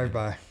and drive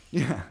by.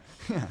 Yeah.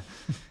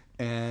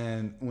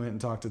 And went and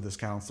talked to this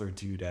counselor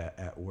dude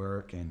at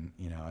work, and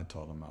you know, I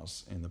told him I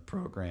was in the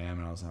program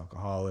and I was an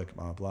alcoholic,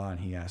 blah blah. And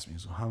he asked me,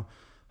 so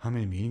how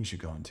many meetings you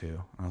going to? And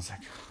I was like,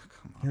 oh,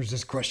 come on. Here's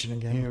this question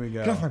again. Here we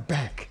go. Get off my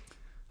back.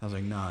 I was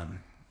like, none.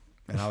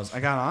 And I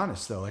got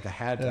honest though. Like I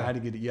had to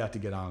get, you have to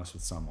get honest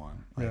with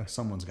someone. Like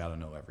someone's got to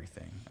know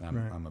everything. And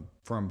I'm a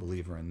firm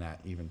believer in that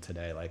even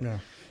today. Like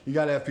you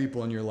got to have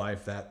people in your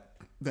life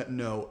that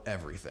know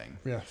everything.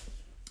 Yeah.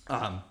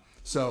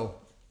 So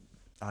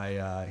he's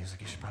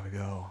like, you should probably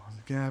go. I was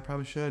like, yeah, I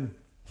probably should.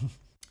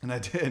 And I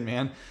did,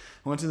 man.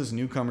 I went to this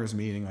newcomers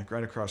meeting, like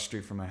right across the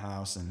street from my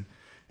house, and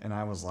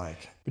I was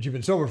like, but you've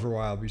been sober for a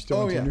while, but you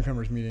still went to a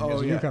newcomers meeting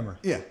as a newcomer.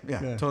 Yeah,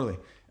 totally.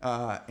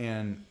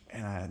 And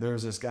there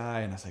was this guy,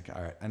 and I was like,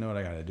 all right, I know what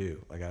I got to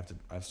do. Like I have to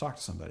talk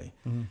to somebody.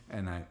 Mm-hmm.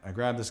 And I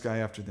grabbed this guy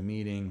after the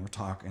meeting. We're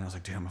talking, and I was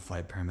like, dude, I'm a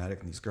flight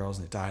paramedic, and these girls,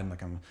 and they died, and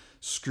like I'm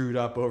screwed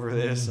up over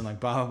this, and like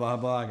blah blah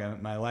blah.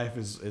 My life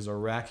is a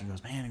wreck. He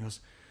goes, man. He goes,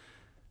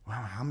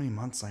 wow, how many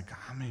months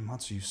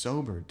are you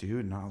sober,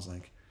 dude? And I was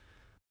like,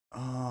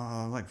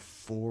 like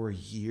 4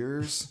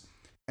 years.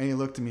 And he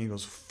looked at me and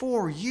goes,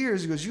 4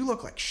 years? He goes, you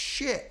look like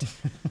shit,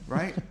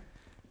 right?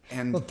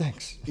 And well,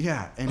 thanks.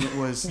 Yeah, and it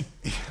was,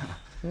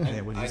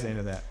 Hey, what do you say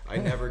to that? I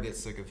never get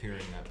sick of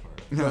hearing that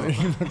part. No.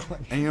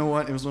 And you know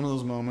what? It was one of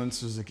those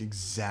moments, it was like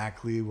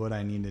exactly what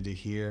I needed to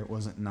hear. It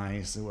wasn't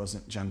nice, it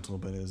wasn't gentle,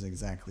 but it was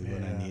exactly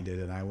what I needed.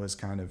 And I was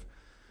kind of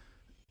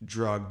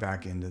drugged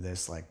back into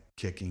this, like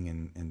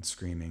kicking and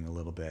screaming a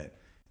little bit.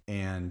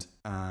 And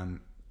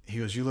he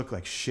goes, you look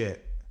like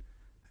shit.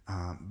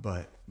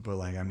 But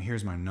like,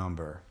 here's my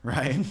number,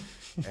 right?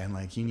 And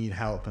like, you need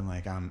help, and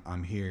like,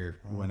 I'm here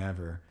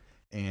whenever.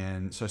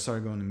 And so I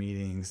started going to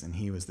meetings, and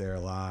he was there a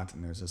lot,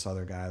 and there's this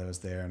other guy that was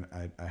there,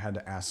 and I had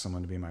to ask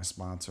someone to be my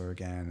sponsor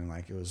again, and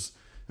like, it was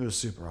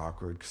super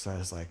awkward, because I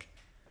was like,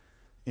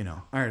 you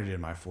know, I already did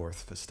my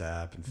fourth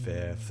step and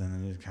fifth, and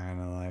then it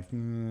kind of like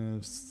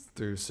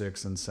through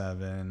 6 and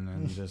 7,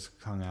 and just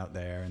hung out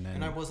there, and then.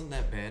 And I wasn't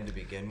that bad to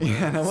begin with.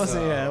 Yeah, I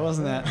wasn't. So. Yeah, it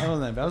wasn't that. I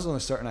wasn't that bad. I was only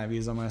starting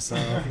IVs on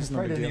myself.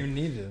 Probably didn't even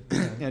need it.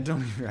 Yeah,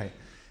 don't even right.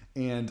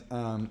 And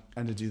I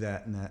had to do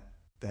that, and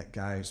that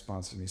guy who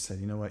sponsored me said,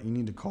 you know what, you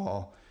need to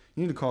call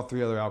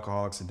 3 other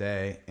alcoholics a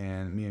day,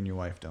 and me and your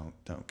wife don't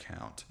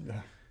count.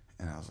 Yeah.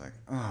 And I was like,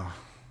 oh,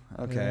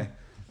 okay. Yeah.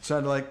 So I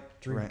had to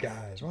like 3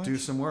 guys. What? Do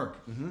some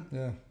work. Mm-hmm.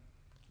 Yeah.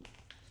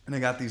 And I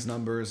got these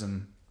numbers,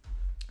 and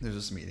there's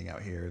this meeting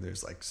out here.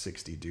 There's like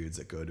 60 dudes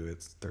that go to it.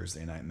 It's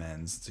Thursday night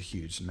men's. It's a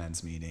huge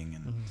men's meeting,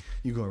 and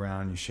you go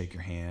around, and you shake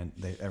your hand,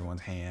 everyone's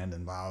hand,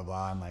 and blah blah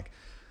blah. And like,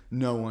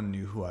 no one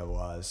knew who I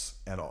was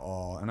at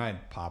all. And I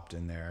had popped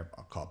in there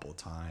a couple of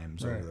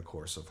times over the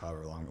course of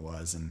however long it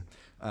was. And,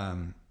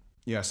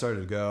 I started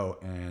to go,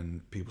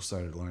 and people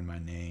started to learn my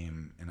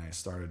name, and I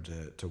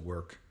started to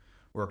work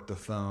the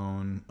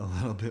phone a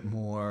little bit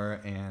more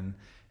and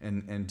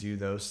do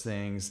those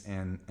things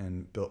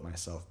and built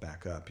myself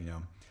back up.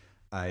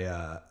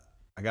 I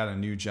got a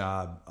new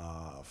job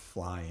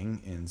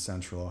flying in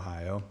Central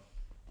Ohio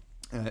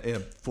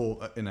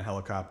in a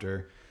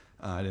helicopter.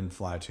 I didn't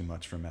fly too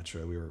much for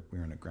Metro. We were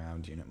in a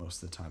ground unit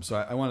most of the time. So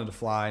I wanted to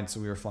fly, and so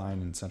we were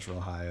flying in Central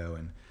Ohio,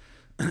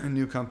 and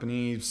new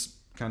companies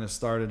kind of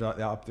started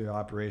up their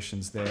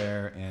operations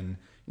there, and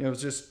it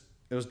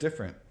was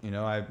different.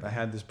 I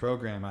had this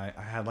program. I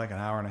had like an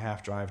hour and a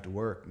half drive to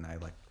work, and I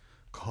like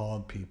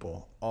called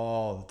people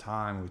all the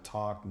time. We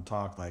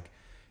talked. Like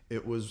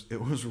it was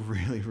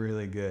really,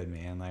 really good,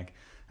 man. Like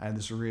I had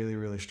this really,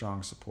 really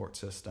strong support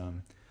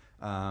system,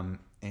 and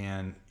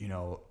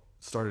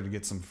started to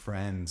get some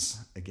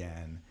friends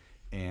again,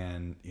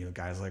 and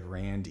guys like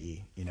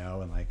Randy,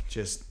 and like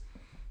just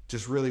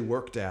really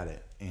worked at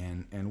it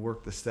and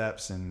worked the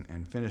steps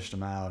and finished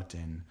them out,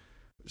 and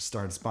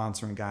started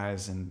sponsoring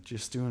guys and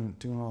just doing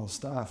all the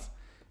stuff.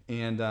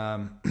 And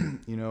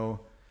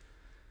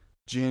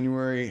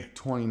January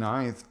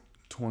 29th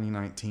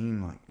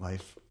 2019, like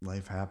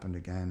life happened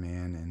again,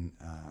 man. And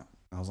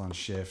I was on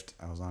shift.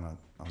 I was on a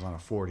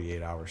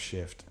 48-hour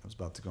shift. I was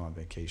about to go on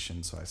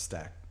vacation, so I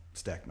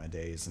stacked my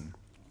days, and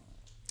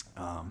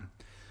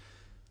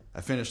I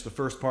finished the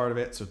first part of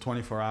it, so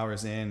 24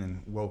 hours in,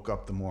 and woke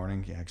up the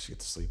morning. You actually get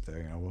to sleep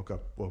there. Woke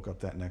up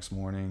that next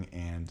morning,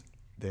 and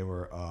they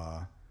were,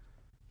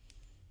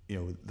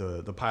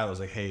 the pilot was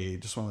like, "Hey,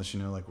 just want to let you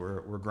know, like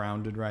we're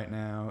grounded right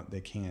now.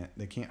 They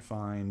can't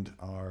find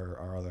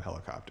our other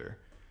helicopter."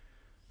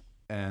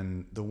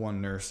 And the one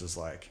nurse is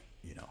like,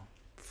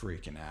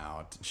 freaking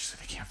out. And she's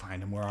like, "They can't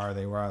find him. Where are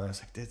they? Where are they?" I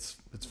was like, "It's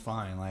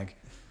fine. Like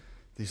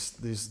these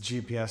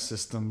GPS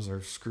systems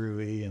are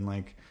screwy, and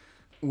like."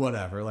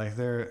 Whatever, like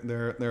they're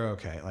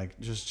okay. Like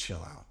just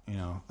chill out,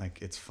 like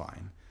it's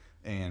fine.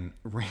 And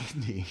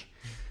Randy,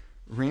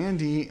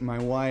 my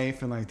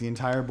wife, and like the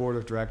entire board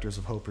of directors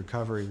of Hope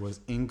Recovery was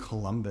in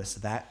Columbus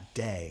that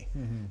day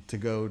to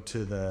go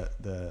to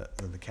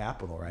the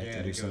Capitol, right?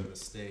 Yeah, to go to the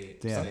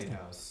state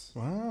house.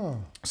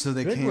 Wow. So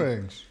they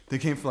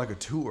came for like a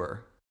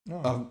tour.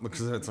 Oh.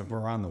 Because it's like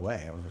we're on the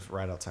way. I was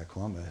right outside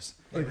Columbus.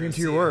 Like into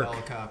your work.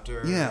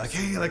 Helicopter. Yeah, like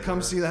hey, like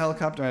come see the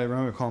helicopter. I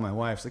remember calling my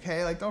wife. It's like,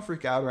 hey, like don't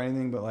freak out or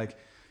anything, but like,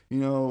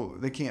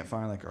 they can't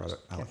find like our other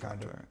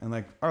helicopter, and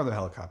like our other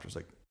helicopter's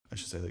like I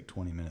should say like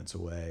 20 minutes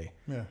away.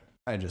 Yeah.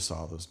 I just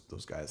saw those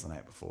guys the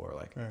night before.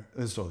 Like it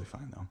was totally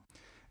fine though.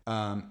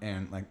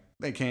 And like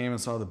they came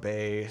and saw the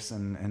base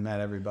and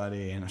met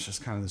everybody, and it's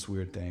just kind of this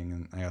weird thing.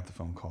 And I got the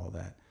phone call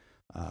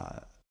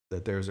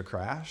that there's a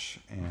crash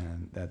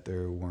and that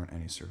there weren't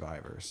any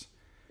survivors.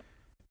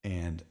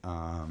 And,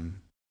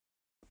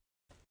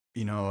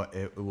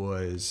 it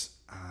was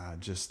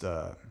just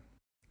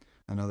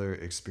another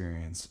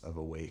experience of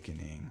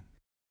awakening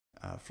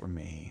for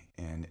me.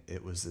 And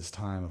it was this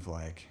time of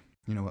like,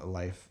 what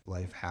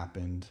life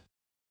happened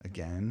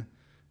again,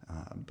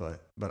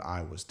 but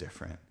I was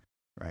different,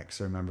 right?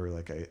 Because I remember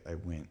like I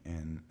went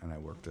in and I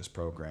worked this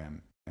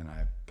program, and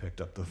I picked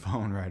up the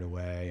phone right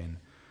away, and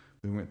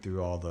we went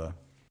through all the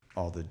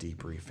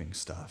debriefing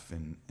stuff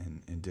and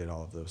did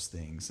all of those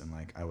things. And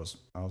like I was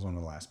one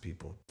of the last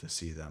people to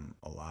see them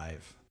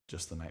alive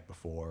just the night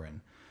before,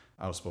 and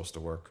I was supposed to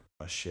work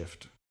a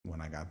shift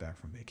when I got back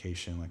from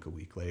vacation like a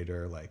week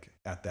later, like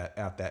at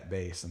that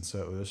base. And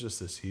so it was just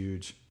this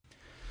huge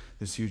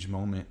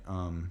moment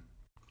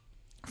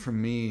for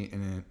me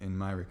in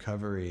my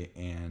recovery.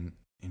 And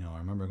I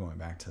remember going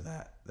back to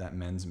that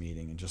men's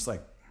meeting and just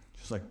like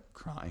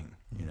crying,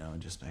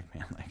 and just like,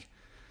 man, like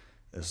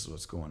this is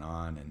what's going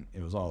on. And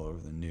it was all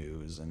over the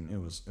news, and it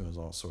was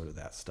all sort of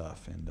that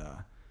stuff. And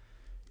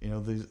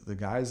the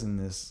guys in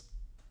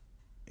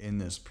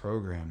this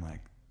program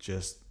like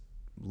just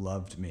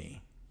loved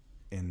me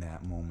in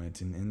that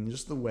moment, and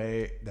just the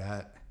way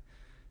that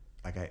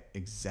like I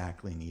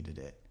exactly needed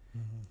it.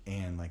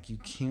 And like you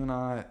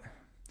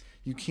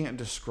can't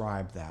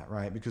describe that,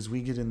 right? Because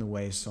we get in the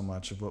way so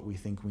much of what we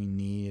think we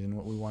need and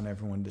what we want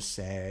everyone to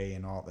say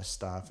and all this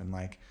stuff. And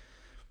like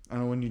I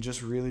don't know, when you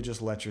just really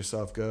just let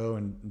yourself go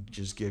and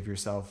just give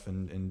yourself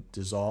and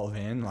dissolve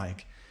in,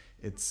 like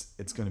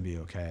it's going to be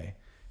okay.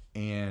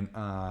 And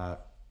I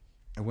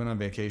went on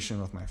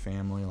vacation with my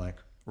family like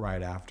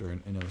right after,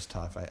 and it was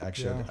tough. I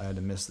had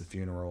to miss the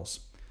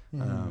funerals.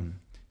 So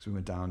we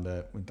went down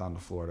to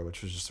Florida,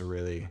 which was just a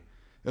really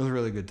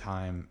good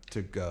time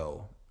to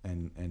go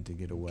and to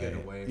get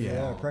away.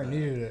 Yeah, probably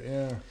needed it.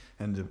 Yeah.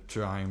 And to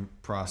try and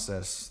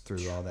process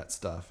through all that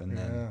stuff, and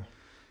then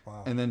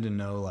wow. And then to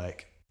know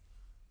like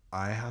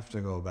I have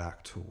to go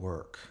back to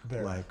work.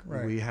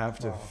 We have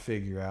to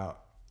figure out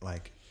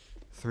like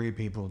 3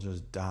 people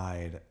just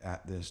died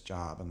at this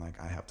job, and like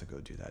I have to go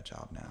do that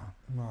job now.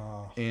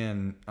 Wow.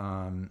 And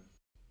I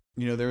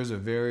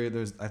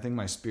think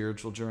my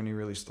spiritual journey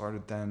really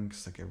started then,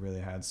 because like I really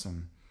had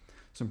some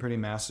pretty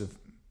massive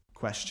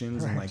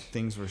questions, and like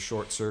things were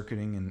short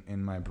circuiting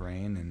in my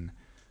brain. And,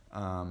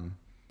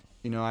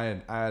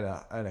 I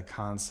had a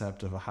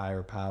concept of a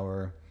higher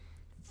power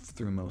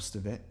through most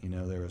of it.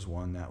 There was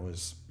one that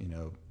was,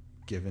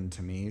 given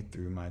to me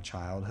through my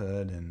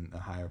childhood, and a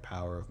higher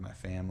power of my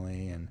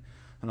family and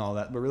all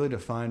that, but really to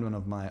find one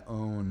of my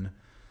own,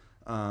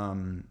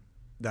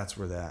 that's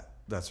where that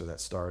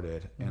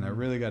started. Mm-hmm. And I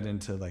really got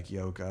into like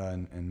yoga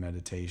and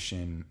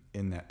meditation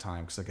in that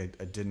time, because like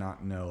I did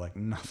not know, like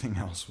nothing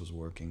else was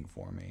working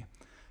for me,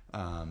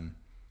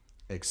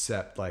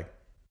 except like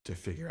to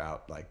figure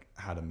out like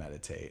how to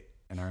meditate.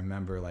 And I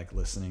remember like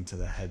listening to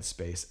the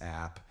Headspace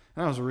app,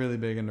 and I was really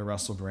big into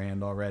Russell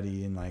Brand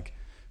already, and like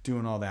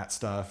doing all that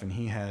stuff. And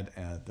he had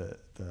the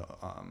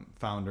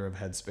founder of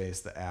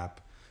Headspace, the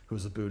app, who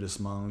was a Buddhist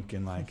monk,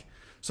 and like,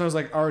 so I was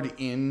like already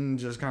in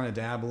just kind of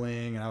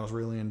dabbling, and I was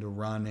really into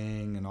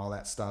running and all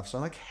that stuff. So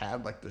I like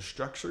had like the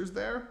structures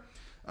there.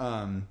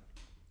 But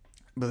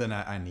then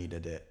I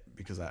needed it,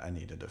 because I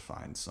needed to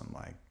find some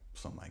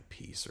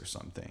peace or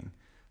something.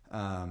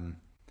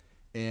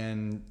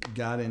 And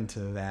got into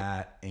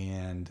that,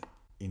 and,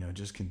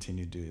 just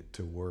continued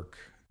to work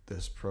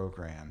this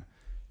program,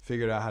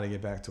 figured out how to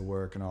get back to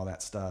work and all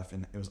that stuff.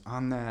 And it was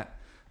on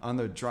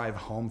the drive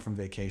home from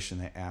vacation,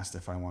 they asked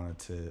if I wanted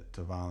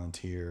to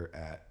volunteer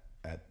at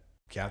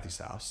Kathy's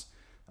house.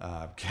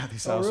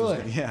 Kathy's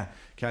house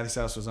Kathy's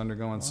house was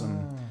undergoing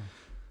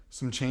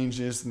some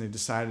changes, and they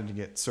decided to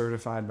get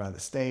certified by the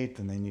state,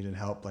 and they needed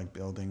help like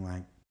building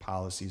like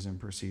policies and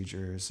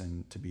procedures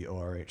and to be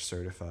ORH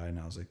certified. And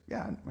I was like,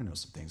 yeah, I know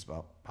some things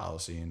about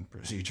policy and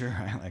procedure.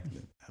 I like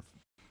to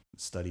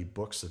study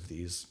books of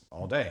these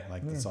all day.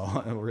 Like that's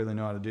all I really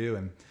know how to do.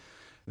 And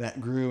that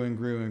grew and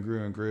grew and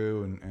grew and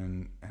grew.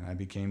 And I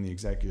became the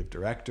executive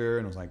director,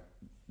 and was like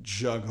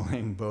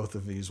juggling both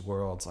of these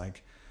worlds,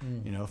 like,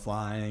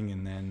 flying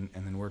and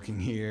then working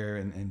here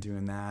and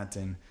doing that.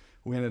 And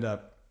we ended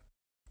up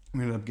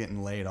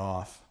getting laid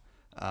off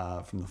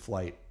from the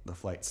flight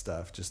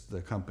stuff. Just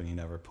the company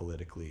never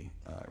politically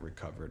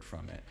recovered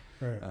from it.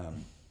 Right.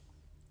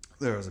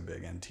 There was a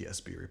big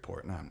NTSB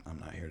report, and I'm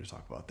not here to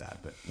talk about that,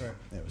 but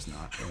it was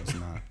not.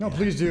 No,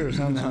 please do. It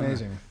sounds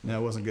amazing. No,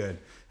 it wasn't good.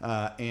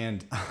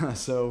 And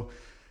so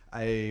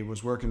I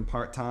was working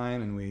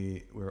part-time, and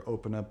we were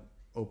opening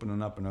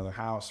up another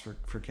house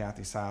for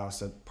Kathy's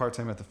house, at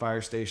part-time at the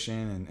fire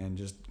station, and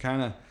just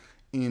kind of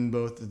in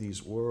both of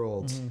these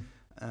worlds.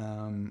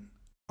 Mm-hmm.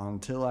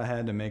 Until I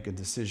had to make a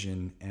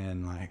decision,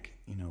 and like,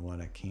 you know what,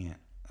 I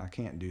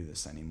can't do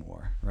this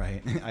anymore,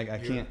 right? I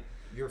can't.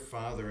 Your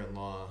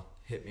father-in-law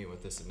hit me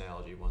with this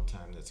analogy one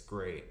time that's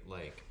great.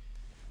 Like,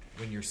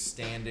 when you're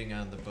standing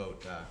on the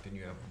boat dock and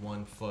you have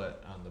one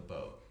foot on the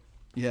boat.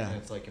 Yeah. And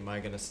it's like, am I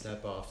going to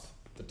step off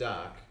the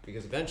dock?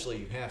 Because eventually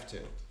you have to.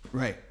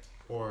 Right.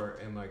 Or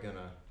am I going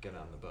to get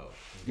on the boat?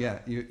 Yeah,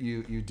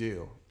 you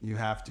do. You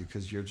have to,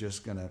 because you're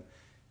just going to...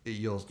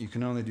 You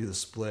can only do the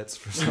splits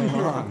for so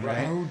long,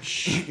 right?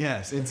 Ouch.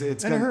 Yes, it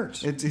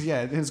hurts.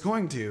 It's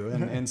going to,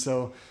 and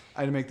so I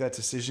had to make that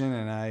decision,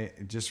 and I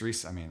just I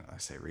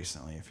say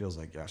recently, it feels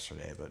like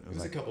yesterday, but it was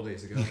like a couple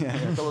days ago. Yeah,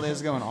 a couple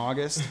days ago in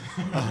August,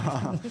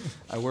 I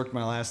worked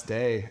my last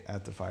day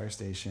at the fire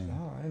station.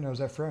 Oh, I didn't know it was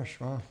that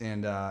fresh. Wow.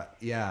 And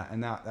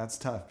and that's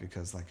tough,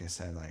 because like I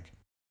said, like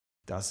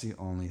that's the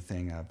only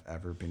thing I've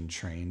ever been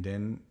trained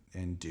in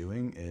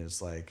doing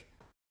is like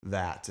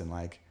that, and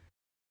like.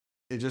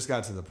 It just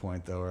got to the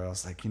point though where I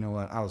was like, you know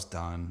what, I was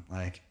done.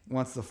 Like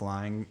once the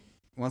flying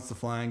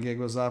gig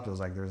was up, it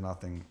was like there's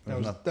nothing.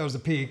 That was the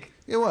peak.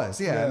 It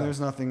was, yeah. And there's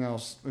nothing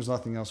else. There's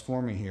nothing else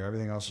for me here.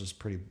 Everything else was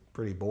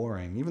pretty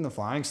boring. Even the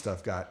flying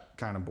stuff got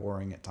kind of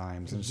boring at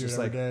times. And it's just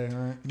like day,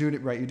 right?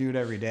 You do it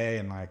every day,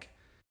 and like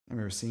I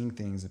remember seeing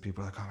things that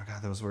people are like, oh my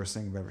god, that was the worst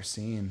thing I've ever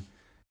seen.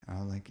 And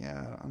I was like,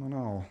 yeah, I don't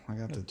know. I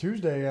got to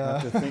Tuesday. I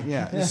have to think,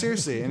 yeah,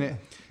 seriously.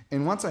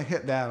 And once I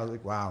hit that, I was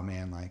like, wow,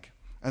 man. Like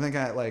I think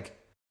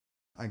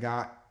I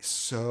got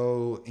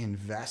so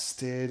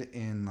invested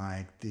in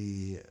like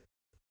I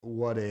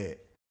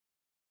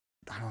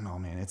don't know,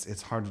 man.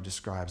 It's hard to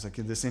describe. It's like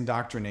this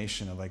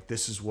indoctrination of like,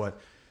 this is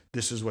what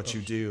you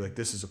do. Like,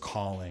 this is a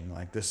calling.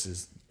 Like,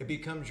 it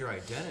becomes your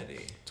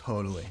identity.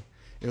 Totally.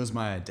 It was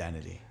my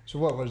identity. So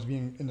what was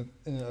being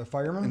in a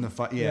fireman? In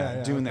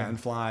the doing that and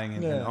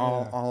flying and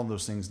all of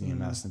those things in EMS.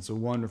 Mm-hmm. And it's a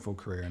wonderful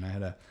career. And I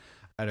had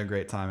a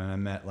great time, and I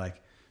met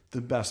like the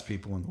best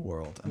people in the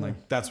world, and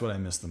like that's what I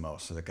miss the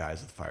most, are the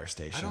guys at the fire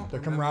station. The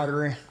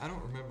camaraderie. I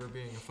don't remember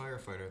being a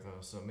firefighter though,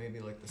 so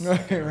maybe like the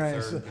second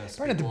or third best.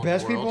 Probably not the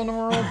best people in the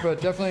world, but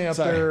definitely up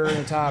there in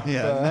the top.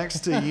 Yeah,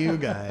 next to you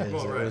guys, it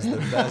was the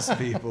best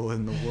people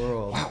in the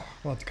world. Wow,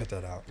 we'll have to cut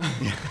that out.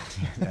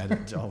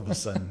 Edit, all of a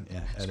sudden,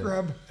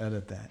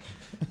 edit that.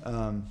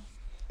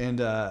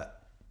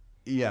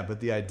 But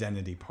the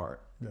identity part,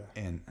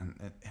 and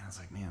I was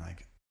like, man,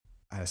 like.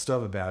 I still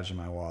have a badge in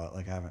my wallet.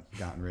 Like I haven't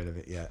gotten rid of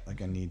it yet.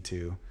 Like I need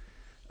to.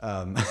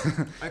 I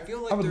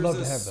feel like there's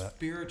a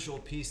spiritual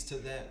piece to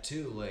that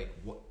too. Like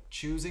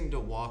choosing to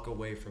walk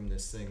away from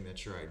this thing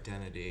that's your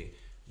identity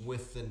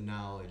with the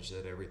knowledge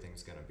that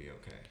everything's going to be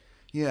okay.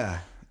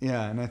 Yeah.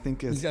 Yeah, and I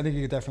think it's I think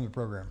you get that from the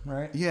program,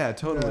 right? yeah,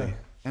 totally.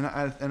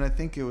 Yeah. And I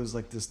think it was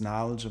like this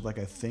knowledge of like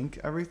I think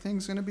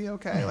everything's gonna be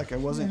okay. Like I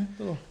wasn't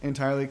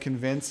entirely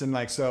convinced, and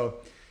like so,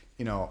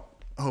 you know,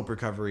 Hope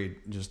Recovery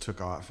just took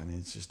off, and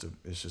it's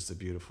just a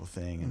beautiful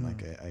thing, and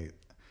like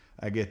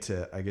I get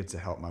to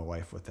help my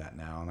wife with that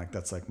now, and like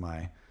that's like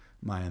my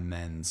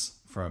amends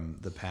from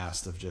the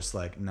past of just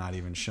like not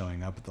even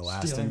showing up at the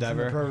last Stealing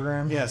endeavor. from the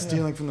program. Yeah,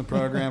 stealing from the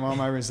program, all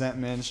my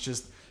resentments,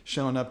 just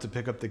showing up to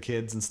pick up the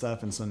kids and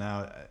stuff. And so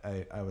now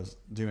I was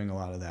doing a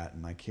lot of that,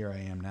 and like here I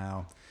am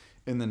now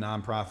in the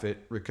nonprofit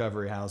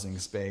recovery housing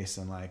space,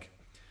 and like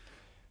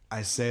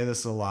I say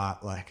this a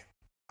lot, like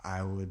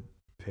I would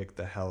pick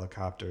the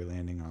helicopter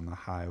landing on the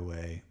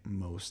highway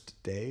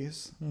most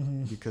days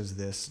because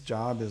this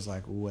job is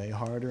like way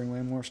harder and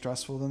way more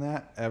stressful than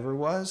that ever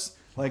was.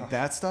 Like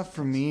that stuff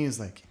for me is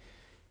like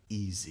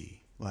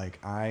easy. Like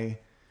I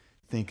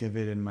think of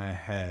it in my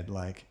head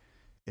like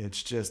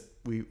it's just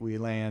we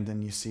land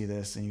and you see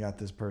this and you got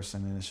this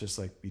person and it's just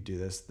like you do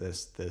this.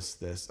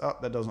 Oh,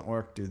 that doesn't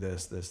work. Do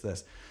this.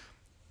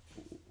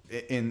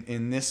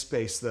 In this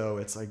space though,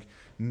 it's like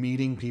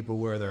meeting people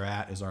where they're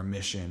at is our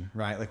mission,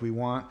 right? Like we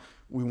want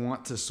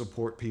to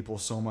support people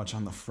so much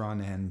on the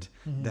front end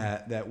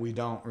that we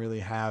don't really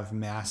have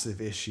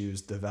massive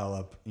issues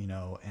develop, you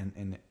know,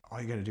 and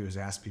all you got to do is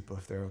ask people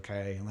if they're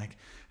okay and like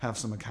have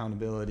some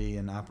accountability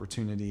and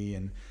opportunity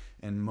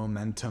and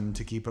momentum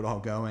to keep it all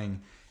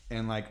going.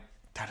 And like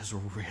that is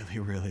really,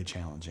 really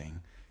challenging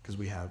because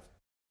we have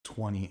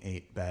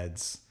 28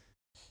 beds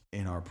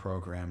in our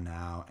program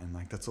now, and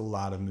like that's a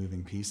lot of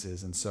moving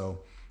pieces. And so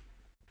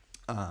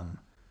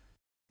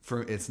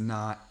it's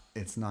not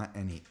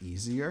any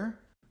easier.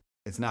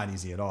 It's not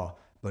easy at all,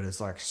 but it's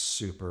like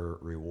super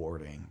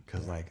rewarding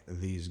because like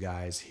these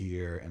guys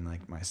here and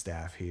like my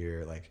staff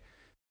here, like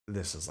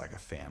this is like a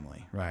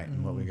family, right?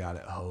 And what we got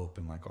at Hope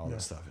and like all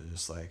this stuff is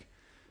just like,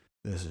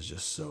 this is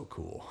just so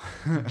cool.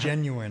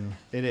 Genuine.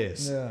 It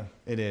is. Yeah.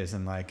 It is.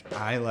 And like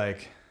I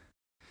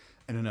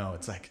don't know,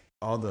 it's like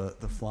all the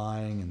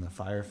flying and the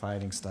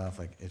firefighting stuff,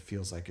 like it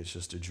feels like it's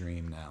just a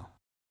dream now,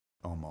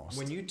 almost.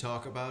 When you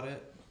talk about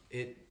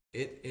it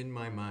in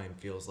my mind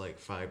feels like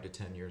 5 to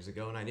 10 years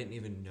ago, and I didn't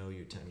even know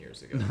you 10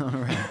 years ago.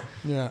 Right.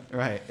 Yeah.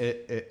 Right.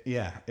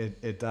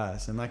 It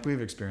does. And like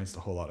we've experienced a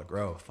whole lot of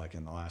growth like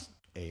in the last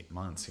 8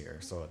 months here.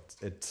 So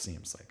it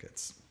seems like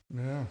it's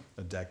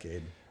a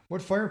decade.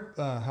 What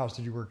firehouse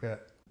did you work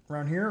at?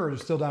 Around here, or is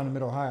it still down in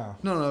Mid-Ohio?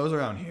 No, it was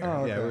around here.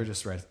 Oh, okay. Yeah, we were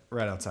just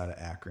right outside of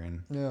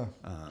Akron. Yeah.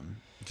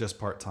 Just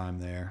part-time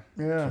there.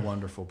 Yeah. It's a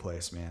wonderful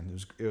place, man.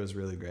 It was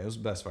really great. It was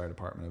the best fire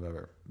department I've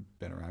ever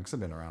been around, because I've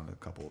been around a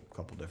couple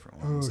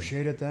different ones. Oh,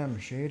 shade at them.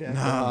 Shade at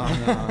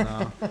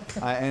them. No.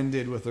 I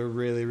ended with a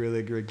really,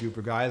 really good group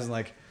of guys. And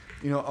like,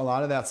 you know, a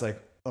lot of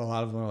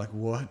them are like,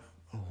 what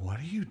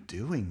are you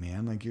doing,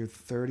 man? Like, you're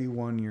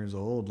 31 years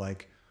old.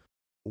 Like,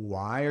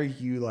 why are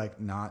you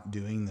like not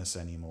doing this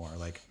anymore?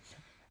 Like,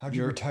 how'd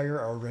you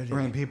retire already?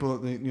 Right.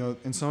 People, you know,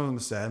 and some of them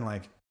said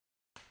like,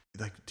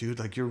 dude,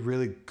 like you're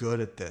really good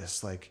at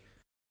this. Like,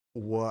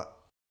 what?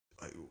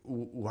 Like,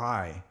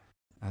 why?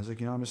 I was like,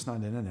 you know, I'm just not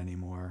in it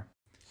anymore.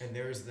 And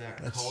there's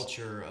that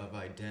culture of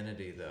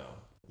identity, though.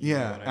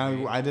 Yeah,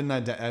 I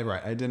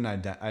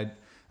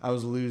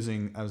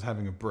was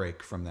having a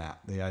break from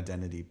that, the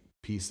identity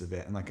piece of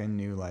it, and like I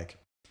knew like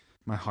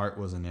my heart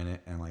wasn't in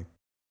it, and like.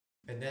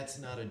 And that's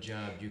not a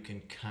job you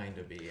can kind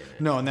of be in it.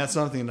 No, and that's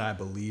something that I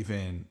believe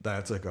in.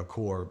 That's like a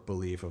core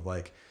belief of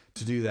like,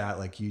 to do that,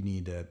 like you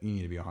need to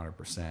be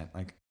 100%.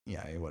 Like,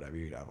 yeah, whatever,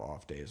 you'd have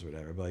off days or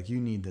whatever, but like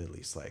you need to at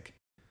least like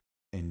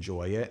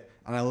enjoy it.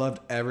 And I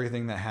loved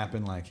everything that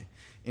happened like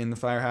in the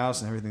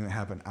firehouse and everything that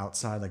happened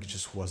outside. Like, I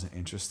just wasn't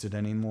interested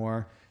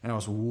anymore. And I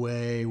was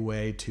way,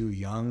 way too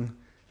young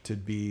to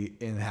be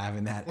in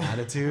having that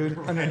attitude.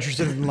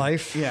 Uninterested in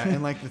life. Yeah.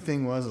 And like the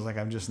thing was like,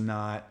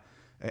 I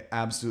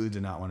absolutely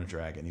did not want to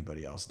drag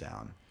anybody else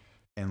down.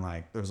 And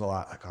like, there was a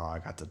lot like, I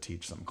got to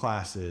teach some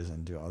classes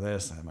and do all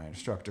this. I had my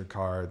instructor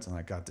cards and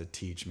I got to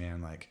teach,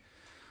 man. Like,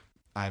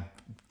 I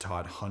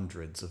taught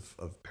hundreds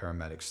of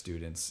paramedic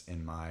students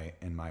in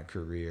my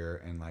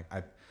career. And like,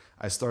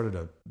 I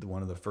started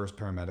one of the first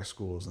paramedic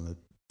schools in the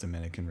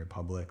Dominican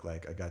Republic.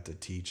 Like, I got to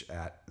teach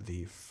at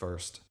the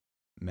first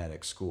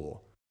medic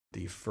school,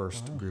 the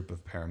first group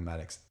of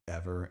paramedics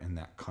ever in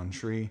that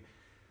country.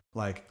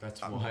 Like,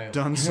 that's wild. I've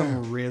done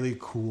some really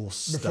cool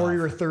stuff. Before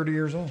you were 30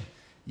 years old.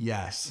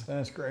 Yes.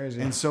 That's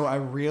crazy. And so I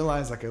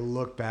realized, like, I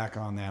look back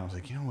on that, I was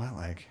like, you know what,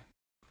 like,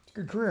 it's a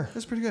good career.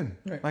 That's pretty good.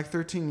 Right. Like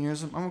 13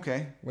 years, I'm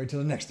okay. Wait till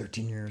the next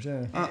 13 years,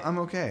 yeah. I'm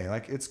okay.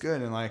 Like, it's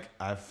good. And like,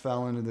 I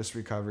fell into this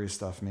recovery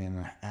stuff, man,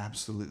 and I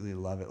absolutely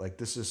love it. Like,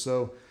 this is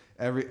so,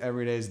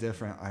 every day is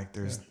different. Like,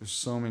 there's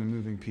so many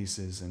moving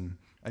pieces, and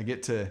I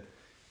get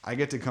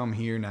to come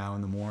here now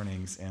in the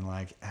mornings and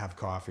like have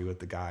coffee with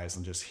the guys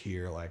and just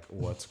hear like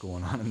what's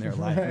going on in their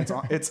life.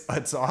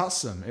 It's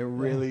awesome.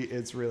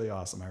 It's really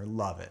awesome. I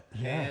love it.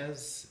 Yeah.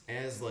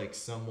 As like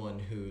someone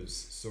who's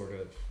sort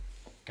of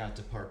got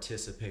to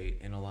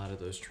participate in a lot of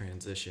those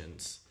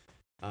transitions,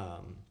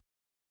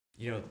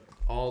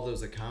 all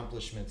those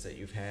accomplishments that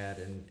you've had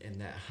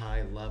and that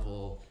high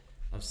level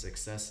of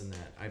success in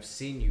that. I've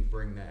seen you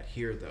bring that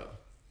here, though.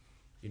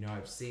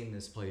 I've seen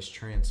this place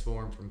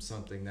transform from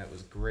something that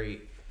was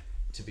great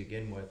to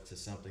begin with to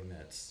something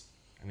that's,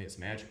 it's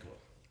magical.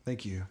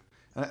 Thank you.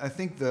 I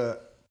think the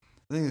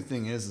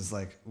thing is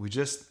like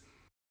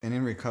and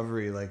in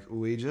recovery, like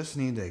we just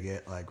need to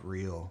get like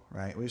real,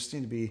 right? We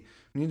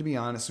need to be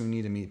honest, and we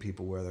need to meet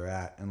people where they're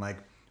at. And like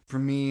for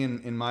me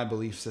in my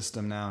belief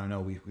system now, I know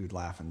we would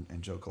laugh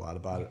and joke a lot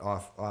about it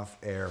off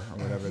air or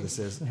whatever this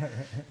is,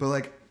 but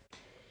like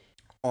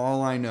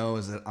all I know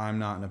is that I'm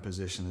not in a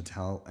position to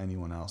tell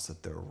anyone else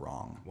that they're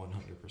wrong.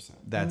 100%.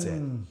 That's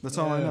it. That's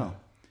all I know.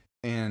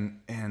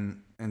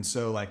 And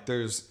so like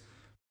there's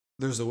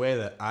a way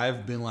that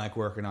I've been like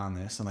working on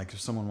this, and like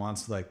if someone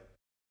wants to like,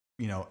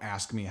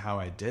 ask me how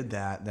I did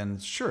that, then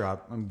sure,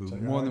 I'm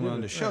more than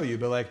willing to show you.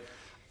 But like,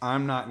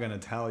 I'm not gonna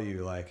tell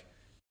you like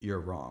you're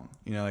wrong.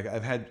 Like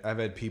I've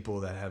had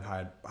people that have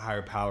had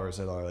higher powers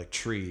that are like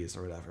trees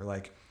or whatever.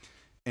 Like,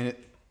 and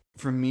it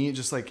for me,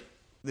 just like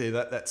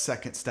that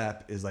second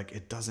step is like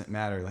it doesn't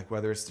matter like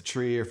whether it's the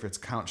tree or if it's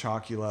Count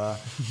Chocula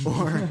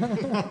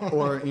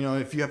or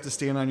if you have to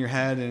stand on your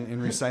head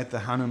and recite the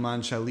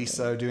Hanuman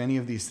Chalisa or do any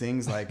of these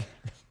things, like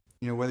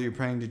whether you're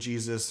praying to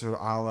Jesus or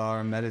Allah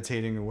or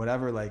meditating or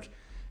whatever, like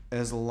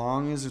as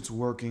long as it's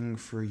working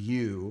for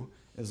you,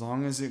 as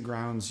long as it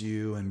grounds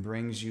you and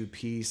brings you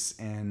peace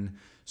and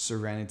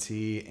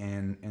serenity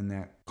and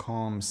that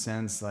calm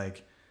sense,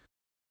 like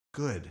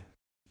good,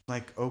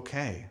 like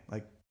okay,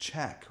 like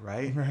check,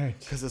 right?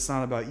 Because it's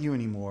not about you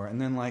anymore.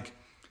 And then like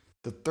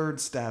the third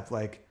step,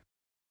 like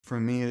for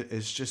me,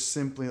 is just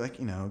simply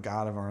like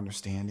God of our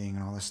understanding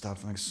and all this stuff.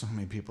 And like so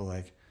many people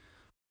like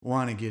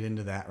want to get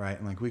into that, right?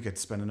 And like we could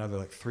spend another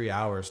like 3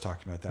 hours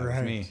talking about that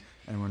with me,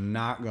 and we're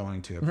not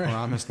going to. I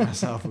promised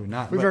myself we're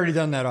not. We've already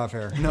done that off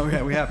air. No,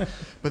 yeah, we have.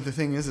 But the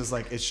thing is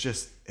like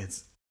it's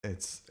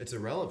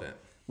irrelevant.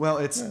 Well,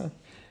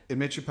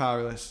 admit you're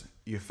powerless.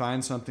 You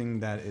find something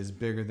that is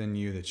bigger than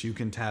you that you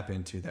can tap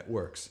into that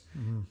works,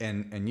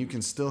 and you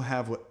can still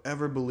have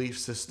whatever belief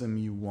system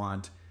you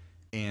want,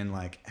 and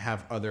like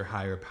have other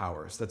higher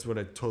powers. That's what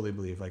I totally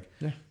believe. Like,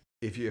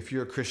 if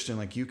you're a Christian,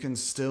 like you can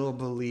still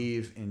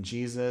believe in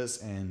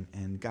Jesus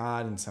and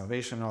God and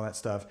salvation and all that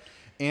stuff,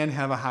 and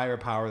have a higher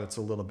power that's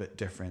a little bit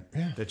different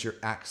that you're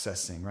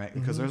accessing, right?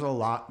 Because there's a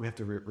lot we have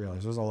to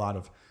realize. There's a lot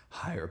of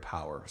higher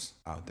powers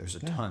out there.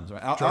 There's tons,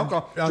 right?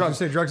 Alcohol,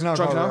 drugs and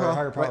alcohol are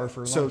higher power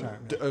for a long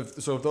time.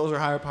 So if those are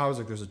higher powers,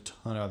 like there's a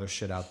ton of other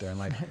shit out there, and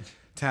like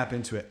tap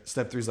into it.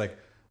 Step 3 is like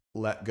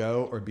let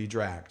go or be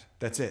dragged.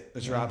 That's it.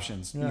 That's your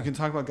options. You can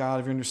talk about God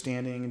of your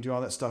understanding and do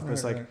all that stuff, but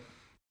it's like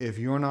if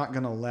you're not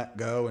gonna let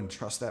go and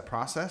trust that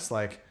process,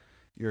 like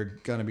you're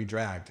gonna be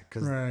dragged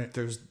because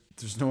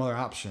there's no other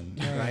option,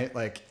 right?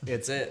 Like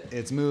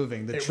it's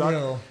moving. The truck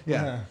will.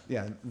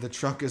 The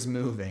truck is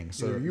moving.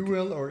 So either you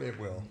will or it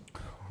will.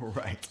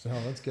 Right. So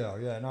let's go.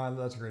 Yeah, no,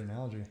 that's a great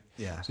analogy.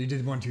 Yeah. So you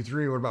did 1, 2,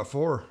 3. What about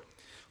 4?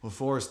 Well,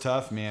 4 is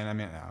tough, man.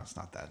 No, it's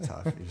not that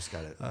tough. You just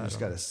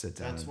gotta sit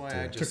down. That's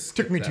why I just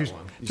took me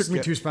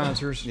two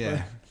sponsors.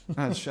 Yeah.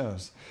 That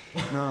shows.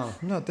 No,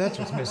 that's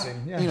what's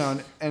missing. Yeah.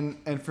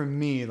 And for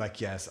me,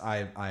 like yes,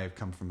 I've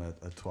come from a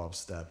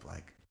 12-step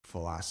like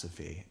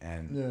philosophy,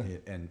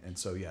 and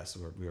so yes,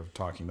 we were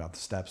talking about the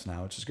steps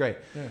now, which is great.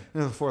 Yeah.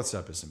 The 4th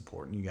step is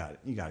important. You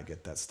got to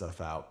get that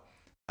stuff out.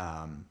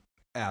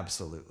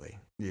 Absolutely.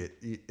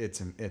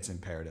 It's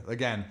imperative.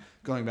 Again,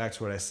 going back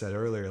to what I said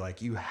earlier,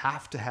 like you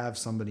have to have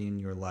somebody in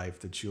your life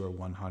that you are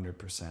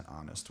 100%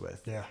 honest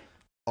with. Yeah.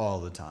 All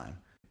the time.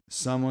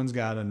 Someone's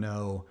got to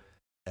know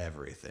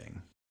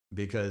everything,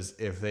 because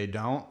if they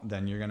don't,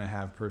 then you're going to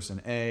have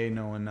person A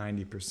knowing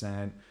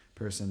 90%,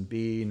 person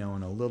B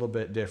knowing a little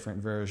bit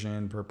different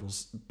version,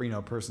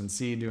 person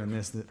C doing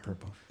this,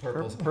 purple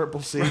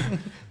C.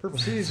 Purple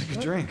C is like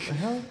a drink.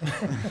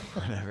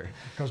 Whatever.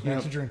 Goes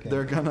back to drinking.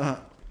 They're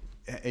gonna.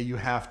 You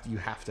have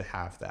to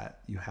have that.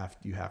 You have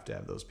to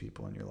have those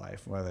people in your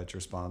life, whether it's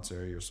your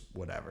sponsor, your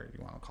whatever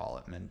you want to call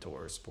it,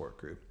 mentor, support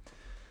group.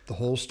 The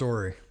whole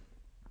story.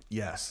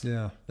 Yes.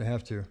 Yeah, they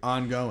have to.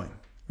 Ongoing.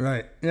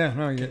 Right. Yeah.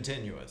 No.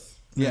 Continuous.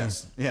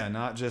 Yes. Yeah.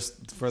 Not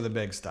just for the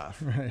big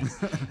stuff. Right.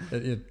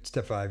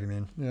 Step 5, you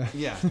mean? Yeah.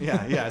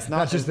 Yeah. It's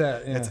not just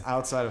that. Yeah. It's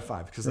outside of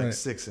 5, because like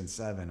 6 and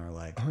 7 are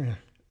like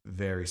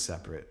very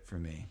separate for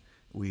me.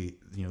 We,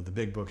 the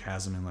big book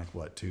has them in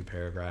like 2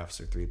 paragraphs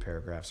or 3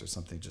 paragraphs or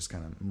something, just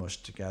kind of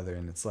mushed together.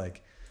 And it's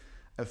like,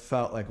 I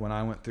felt like when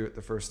I went through it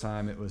the first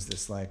time, it was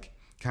this like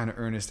kind of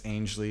Ernest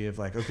Angley of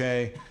like,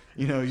 okay,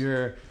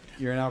 you're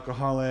an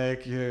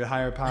alcoholic, you're a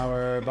higher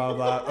power, blah,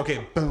 blah, blah.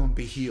 Okay, boom,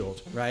 be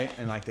healed, right?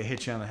 And like they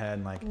hit you on the head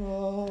and like,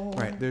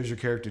 right, there's your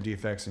character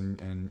defects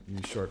and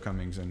your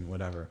shortcomings and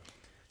whatever.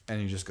 And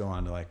you just go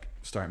on to like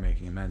start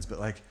making amends. But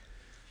like,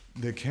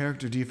 the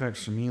character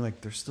defects for me,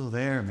 like they're still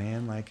there,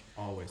 man. Like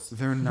always,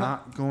 they're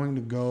not going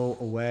to go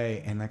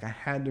away. And like I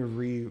had to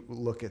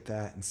re-look at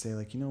that and say,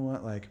 like, you know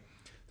what? Like,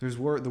 the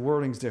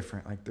wording's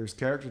different. Like there's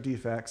character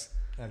defects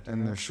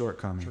and there's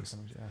shortcomings.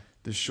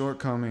 the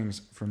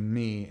shortcomings for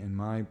me and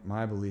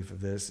my belief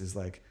of this is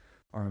like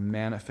are a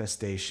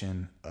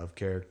manifestation of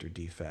character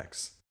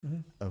defects,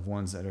 of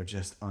ones that are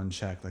just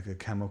unchecked, like a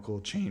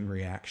chemical chain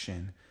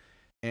reaction.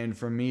 And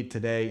for me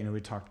today, you know, we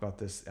talked about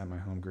this at my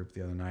home group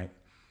the other night.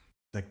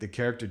 Like the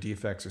character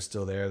defects are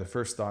still there. The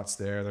first thought's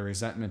there. The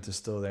resentment is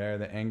still there.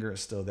 The anger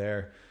is still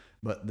there.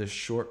 But the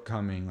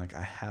shortcoming, like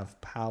I have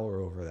power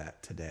over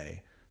that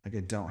today. Like I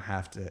don't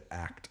have to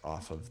act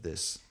off of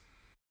these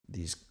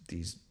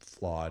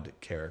flawed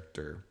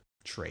character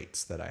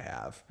traits that I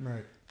have.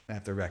 Right. I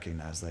have to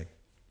recognize like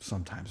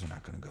sometimes they're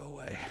not going to go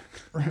away.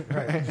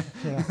 Right.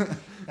 Yeah.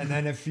 And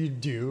then if you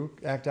do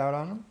act out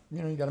on them,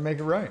 you know, you got to make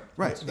it right.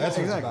 Right. That's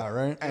what it's about,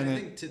 right? And I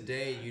think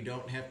today you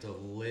don't have to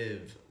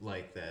live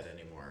like that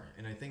anymore.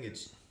 And I think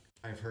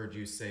I've heard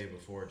you say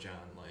before, John,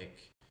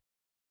 like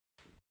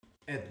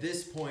at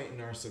this point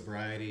in our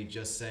sobriety,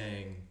 just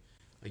saying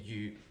like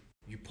you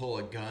pull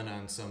a gun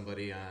on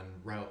somebody on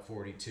Route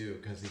 42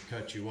 because he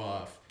cut you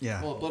off.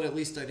 Yeah. Well, but at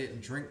least I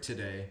didn't drink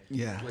today.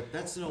 Yeah. Like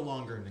that's no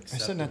longer an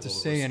acceptable I said not to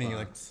say any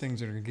like response. things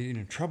that are gonna get you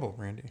in trouble,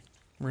 Randy.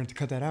 We're going to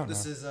cut that out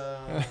This now. is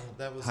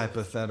that was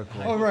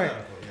Hypothetical. Oh, right.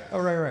 hypothetical, yeah. Oh,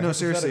 right. No,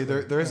 seriously,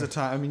 Hypothetically. there is a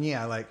time. I mean,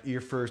 yeah, like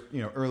your first,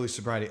 you know, early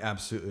sobriety,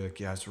 absolutely. Like,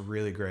 yeah, it's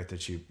really great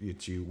that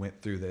you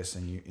went through this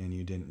and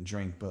you didn't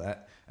drink.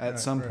 But at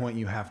some point,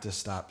 you have to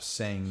stop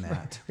saying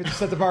that. We have to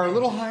set the bar a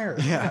little higher.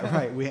 Yeah,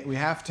 right. We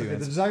have to. Okay, the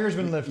It's- desire's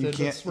been lifted. you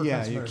Let's can't. work on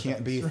Yeah, some you other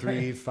can't be things,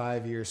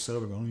 3-5 years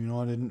sober. Going, you know,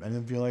 I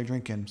didn't feel like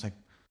drinking. It's like,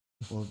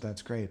 well,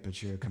 that's great,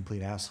 but you're a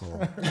complete asshole,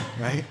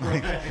 right?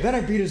 Like, Then I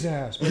beat his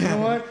ass. But you know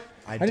what?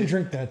 I didn't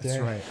drink that day. That's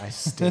right. I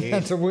stayed.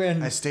 That's a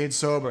win. I stayed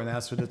sober, and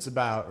that's what it's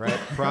about, right?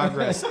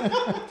 Progress,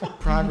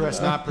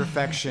 not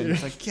perfection.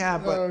 It's like, yeah,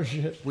 but Oh,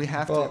 shit. we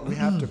have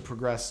to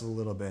progress a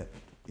little bit,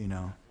 you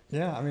know.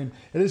 Yeah, I mean,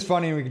 it is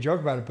funny and we can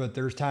joke about it, but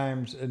there's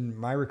times in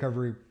my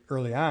recovery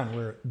early on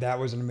where that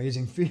was an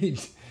amazing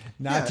feat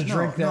not to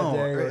drink that day.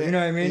 Or, you know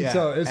what I mean? Yeah,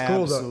 so it's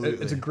cool though.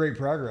 absolutely. It's a great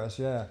progress.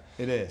 Yeah.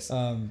 It is.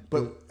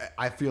 But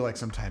I feel like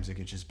sometimes it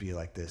could just be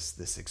like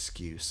this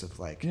excuse of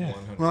like, yeah.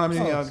 well, I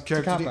mean, Oh, you know, it's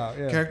a cop-out,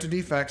 yeah. character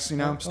defects, you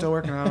know, I'm still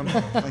working on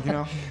them, like, you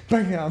know.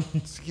 Bam.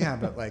 Yeah,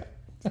 but like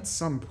at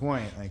some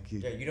point, like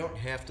Yeah, you don't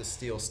have to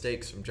steal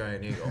steaks from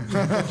Giant Eagle.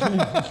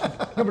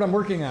 No, but I'm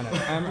working on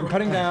it. I'm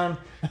cutting down.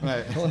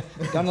 right.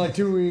 Down to like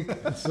 2 weeks.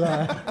 It's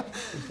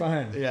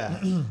fine. Yeah.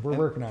 We're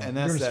working on it. and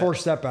We're that's doing that- a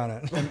 4-step on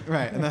it.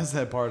 Right, and that's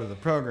that part of the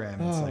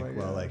program. It's Oh like, my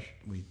well, gosh.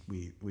 like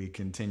we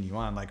continue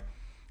on. Like,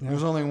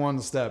 there's only one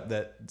step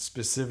that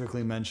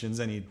specifically mentions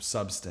any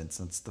substance.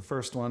 It's the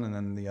first one, and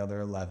then the other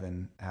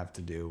 11 have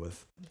to do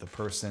with the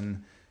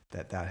person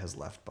that has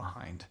left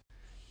behind,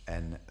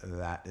 and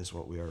that is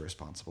what we are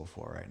responsible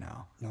for right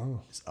now.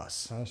 No, Is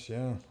us. us,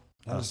 yeah.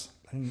 Us.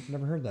 I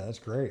never heard that. That's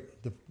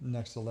great. The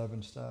next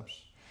 11 steps.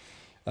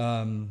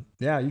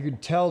 Yeah, you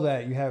could tell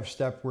that you have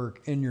step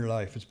work in your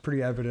life. It's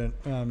pretty evident.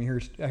 I hear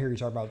you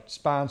talk about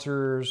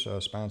sponsors,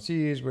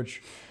 sponsees,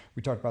 which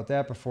we talked about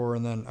that before,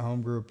 and then a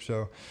home group.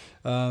 So,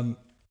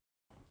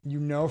 you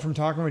know from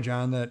talking with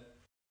John that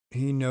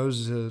he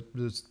knows the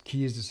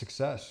keys to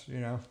success. You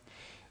know,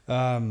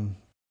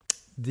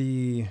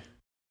 the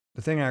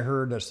thing I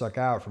heard that stuck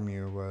out from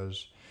you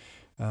was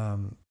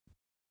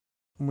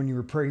when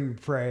you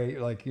pray,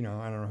 like, you know,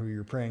 I don't know who you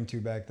were praying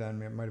to back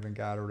then. It might have been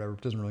God or whatever.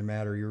 It doesn't really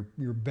matter.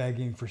 You're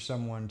begging for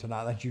someone to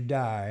not let you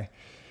die,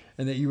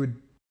 and that you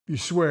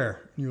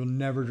swear you will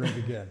never drink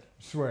again.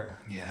 Swear.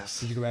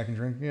 Yes. Did you go back and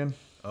drink again?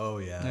 Oh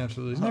yeah.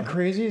 Absolutely. Isn't that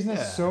crazy? Isn't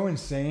that Yeah. so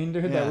insane,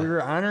 dude? Yeah. That we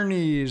were on our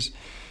knees.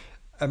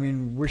 I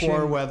mean, wishing.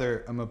 Poor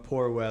weather. I'm a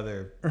poor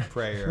weather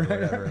prayer or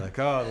whatever. Like,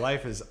 oh,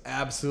 life is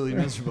absolutely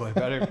miserable. I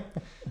better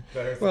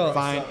Well,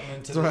 find something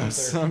into throw the ether.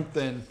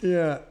 something.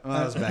 Yeah. Well,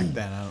 that was back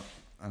then.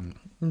 I'm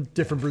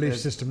Different belief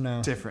It's system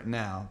now. different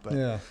now, but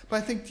Yeah. but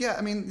I think I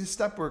mean the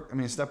step work. I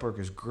mean step work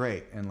is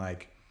great, and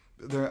like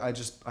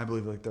I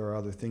believe like there are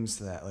other things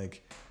to that.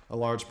 Like a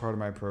large part of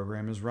my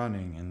program is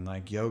running and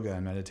like yoga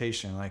and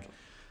meditation. Like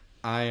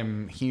I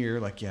am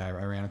here. Like I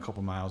ran a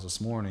couple miles this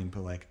morning,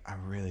 but like I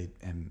really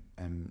am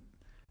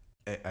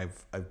I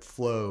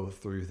flow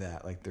through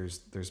that. Like there's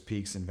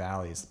peaks and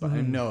valleys, but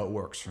I know it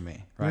works for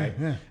me, right?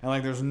 Yeah. And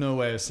like there's no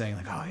way of saying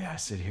like, oh yeah, I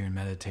sit here and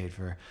meditate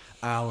for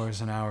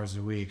hours and hours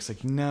a week. It's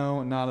like,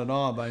 no, not at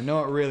all. But I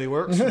know it really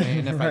works for me,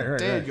 and if I Right,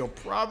 did, right. you'll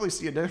probably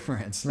see a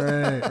difference.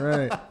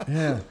 Right.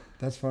 Yeah.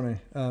 That's funny.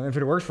 If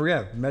it works for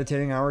you,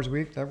 meditating hours a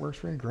week, that works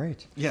for you.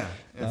 Great. Yeah,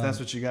 if that's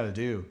what you got to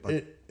do.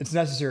 But It's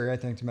necessary, I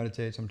think, to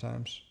meditate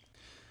sometimes.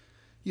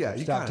 yeah,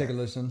 you Stop, gotta, take a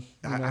listen.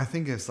 you know? I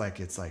think it's like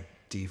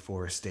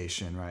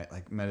deforestation, right?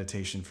 Like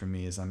meditation for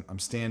me is I'm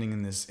standing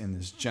in this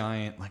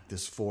giant like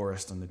this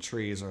forest, and the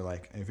trees are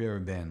like, have you ever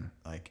been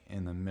like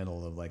in the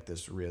middle of like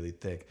this really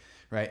thick,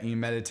 right? And you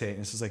meditate, and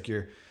it's just like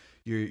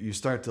you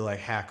start to like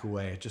hack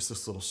away at just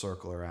this little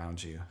circle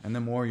around you, and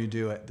the more you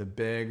do it, the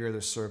bigger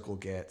the circle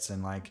gets,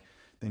 and like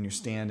then you're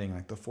standing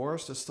like the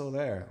forest is still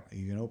there.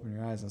 You can open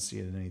your eyes and see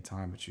it at any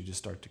time, but you just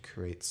start to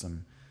create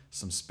some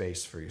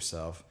space for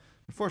yourself.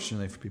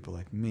 Unfortunately for people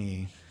like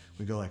me,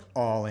 we go like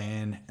all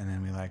in, and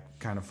then we like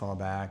kind of fall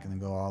back and then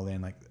go all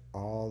in. Like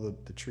all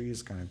the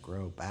trees kind of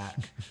grow back,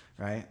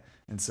 right?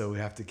 And so we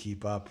have to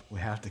keep up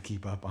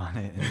on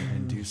it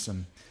and do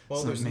some.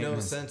 Well, there's no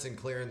maintenance. sense in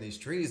clearing these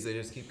trees. They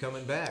just keep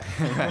coming back.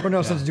 But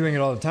no sense doing it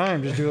all the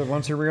time. Just do it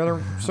once every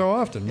other so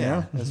often. Yeah, You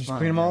know? that's Just fine,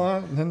 clean them yeah. all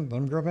out and then let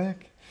them grow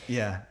back.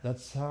 Yeah.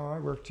 That's how I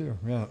work too.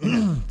 Yeah.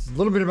 It's a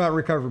little bit about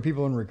recovery.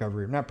 People in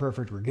recovery. We're not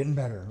perfect. We're getting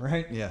better,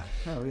 right? Yeah.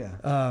 Oh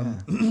yeah.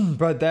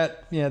 But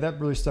that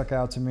really stuck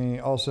out to me.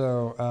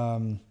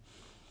 Also,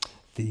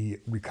 the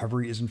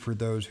recovery isn't for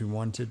those who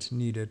want it,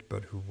 need it,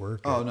 but who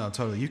work Oh it. no,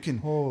 totally. You can.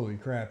 Holy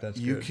crap, that's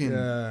You good. can.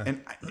 Yeah.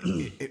 And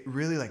it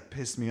really like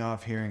pissed me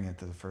off hearing it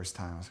the first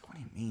time. I was like, "What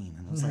do you mean?"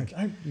 And I was like,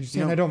 you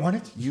saying I don't want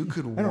it? You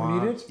could I don't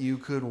want need it? You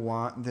could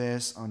want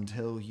this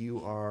until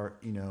you are,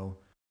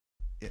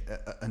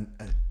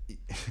 until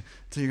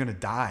you're gonna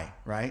die,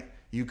 right?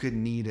 You could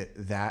need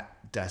it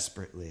that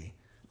desperately.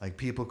 Like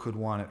people could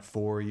want it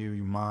for you,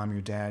 your mom,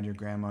 your dad, your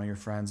grandma, your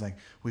friends. Like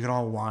we could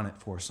all want it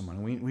for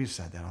someone. We've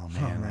said that, oh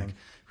man, like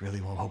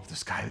really, we'll hope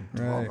this guy,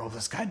 hope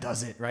this guy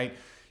does it, right?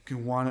 You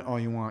can want it all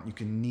you want. You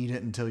can need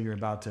it until you're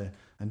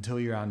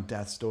on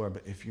death's door.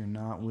 But if you're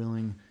not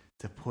willing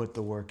to put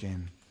the work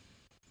in,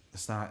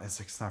 it's not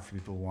for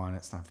people who want it.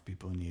 It's not for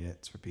people who need it.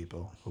 It's for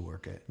people who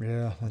work it.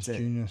 Yeah, that's it.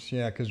 genius.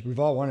 Yeah, because we've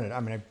all wanted it. I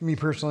mean, me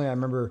personally, I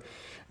remember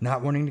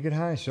not wanting to get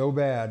high so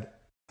bad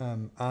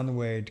on the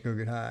way to go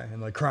get high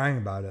and like crying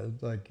about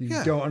it. Like you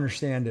don't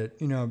understand it.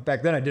 You know,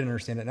 back then I didn't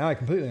understand it. Now I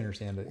completely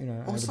understand it. You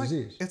know, I have a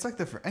disease. It's like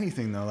that for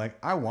anything though. Like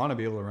I want to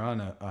be able to run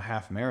a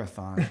half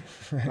marathon,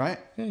 right?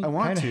 Yeah, you I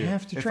want kinda to.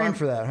 have to If train I'm-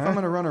 for that, If huh? I'm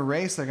going to run a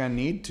race, like I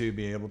need to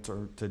be able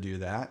to do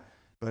that.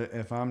 But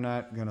if I'm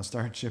not going to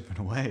start chipping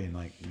away and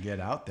like get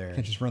out there,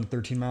 Can't just run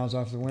 13 miles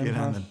off the wind. get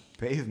on huh? the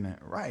pavement,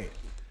 right?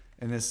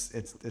 And it's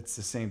the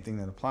same thing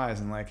that applies.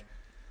 And like,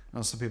 I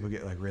know some people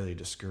get like really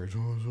discouraged.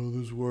 Oh, so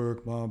this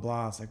work, blah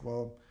blah. It's like,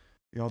 well,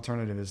 the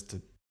alternative is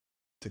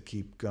to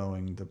keep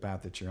going the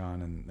path that you're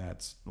on, and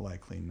that's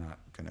likely not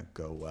gonna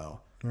go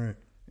well. Right.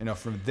 You know,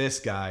 from this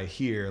guy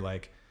here,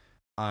 like,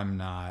 I'm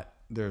not.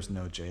 There's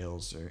no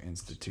jails or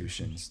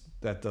institutions.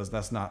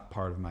 That's not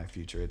part of my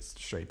future. It's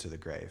straight to the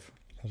grave.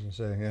 I was gonna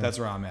say, yeah. That's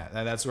where I'm at.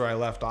 That's where I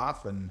left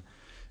off, and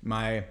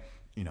my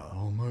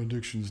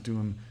addiction's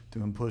doing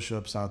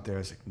push-ups out there.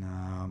 It's like,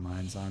 nah,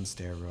 mine's on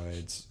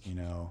steroids. You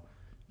know,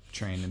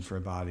 training for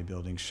a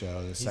bodybuilding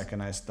show. The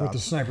second I stop with the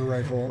sniper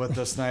rifle. with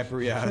the sniper,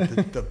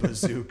 the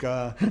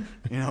bazooka,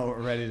 you know,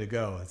 ready to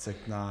go. It's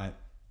like not.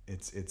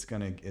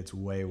 It's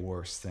way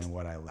worse than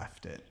what I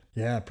left it.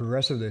 Yeah,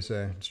 progressive. They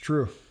say it's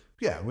true.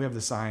 Yeah, we have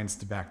the science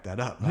to back that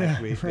up.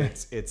 Like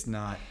it's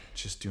not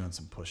just doing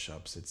some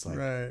push-ups. It's like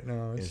Right.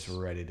 No, it's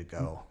ready to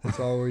go. it's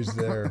always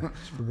there.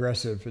 It's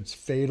progressive. It's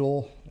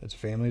fatal. It's a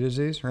family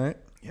disease, right?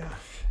 Yeah.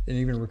 And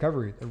even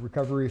recovery. The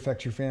recovery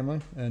affects your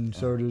family, and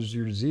so does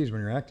your disease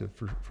when you're active,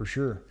 for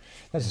sure.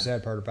 That's the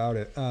sad part about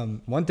it.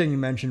 One thing you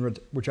mentioned,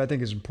 which I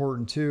think is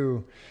important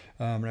too,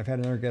 and I've had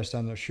another guest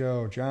on the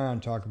show,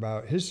 John, talk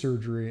about his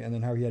surgery and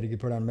then how he had to get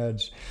put on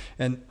meds.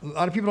 And a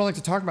lot of people don't like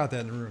to talk about that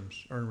in the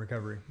rooms or in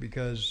recovery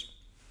because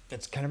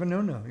it's kind of a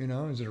no-no. You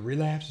know, is it a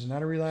relapse? Is it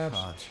not a relapse?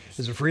 Oh,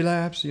 Is it a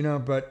relapse? You know,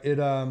 but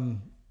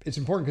it's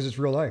important because it's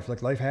real life.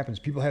 Like life happens.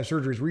 People have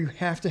surgeries where you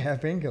have to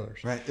have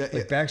painkillers. Right. Yeah,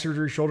 Like back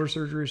surgery, shoulder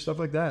surgery, stuff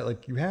like that.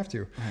 Like you have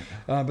to.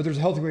 Right. But there's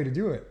a healthy way to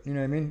do it. You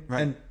know what I mean?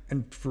 Right.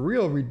 And for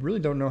real, we really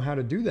don't know how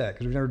to do that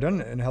because we've never done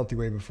it in a healthy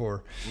way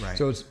before. Right.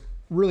 So it's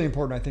really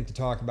important, I think, to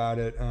talk about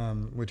it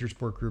with your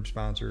support group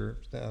sponsor,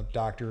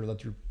 doctor.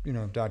 Let your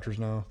doctors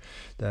know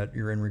that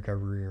you're in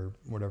recovery or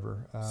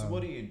whatever. So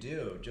what do you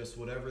do? Just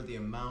whatever the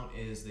amount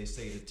is they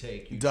say to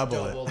take, you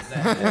Double it.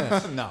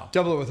 that. No.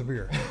 Double it with a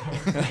beer.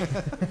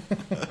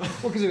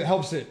 Well, because it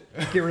helps it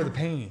get rid of the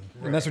pain,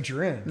 and that's what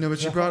you're in. No,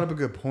 but you brought up a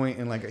good point,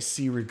 and like I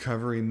see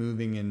recovery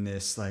moving in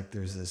this. Like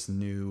there's this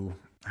new,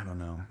 I don't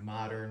know,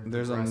 Modern.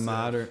 there's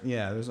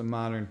progressive. a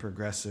modern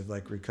progressive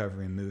like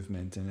recovery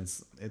movement, and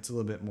it's a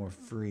little bit more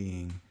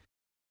freeing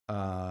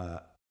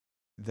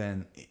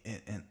than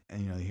and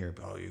you know, you hear,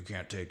 oh, you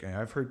can't take.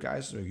 I've heard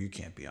guys, you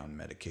can't be on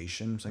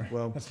medication. It's like,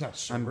 well, That's not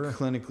I'm sober.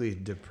 clinically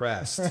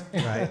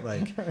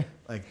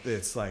like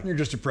it's like You're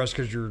just depressed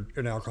because you're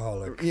an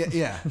alcoholic.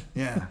 yeah.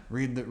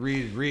 Read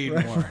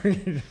more.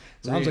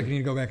 Sounds like you need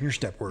to go back in your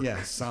step work.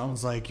 Yeah,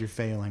 sounds like you're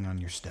failing on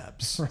your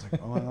steps. It's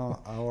like,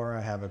 well, or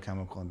I have a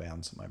chemical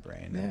imbalance in my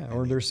brain. Yeah,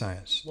 or there's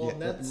science. Well,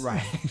 Yeah, that's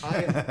right.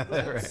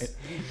 Right.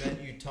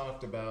 You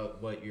talked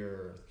about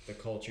the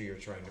culture you're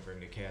trying to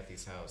bring to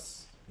Kathy's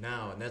house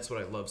now, and that's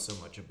what I love so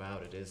much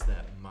about it is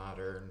that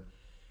modern,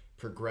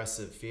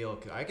 progressive feel.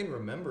 'Cause I can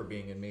remember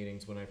being in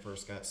meetings when I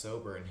first got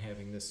sober and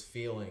having this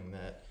feeling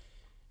that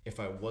if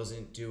I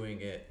wasn't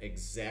doing it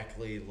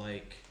exactly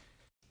like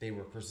they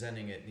were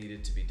presenting it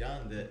needed to be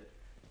done, that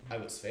I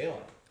was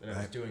failing, that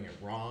I was doing it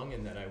wrong,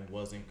 and that I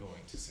wasn't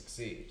going to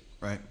succeed.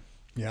 Right.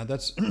 Yeah,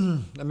 that's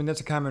that's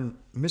a common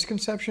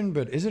misconception,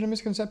 but is it a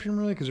misconception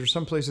really? Because there's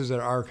some places that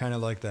are kind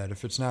of like that.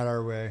 If it's not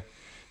our way,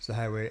 it's the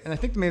highway. And I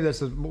think maybe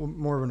that's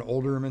more of an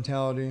older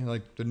mentality,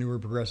 like the newer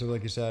progressive,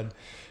 like you said,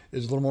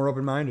 is a little more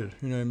open-minded.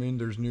 You know what I mean?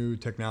 There's new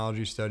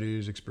technology,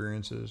 studies,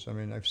 experiences. I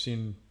mean, I've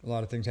seen a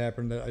lot of things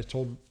happen that I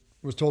told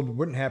was told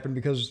wouldn't happen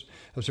because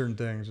of certain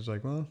things. It's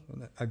like, well,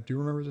 I do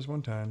remember this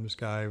one time. This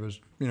guy was,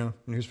 and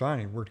he was fine.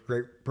 He worked a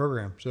great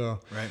program. So,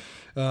 Right.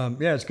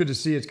 yeah, it's good to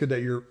see. It's good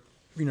that you're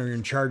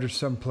in charge of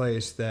some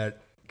place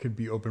that could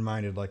be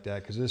open-minded like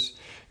that, because this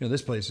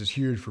place is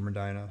huge for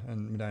Medina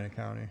and Medina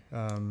County.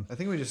 I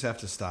think we just have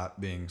to stop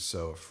being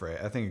so afraid.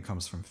 I think it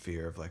comes from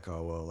fear of like,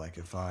 oh well, like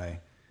if I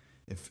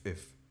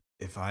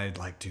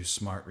like do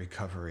smart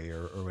recovery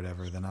or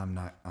whatever, then I'm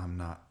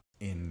not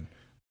in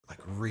like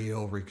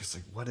real because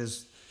like what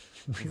is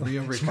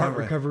real recovery? Smart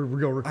recovery,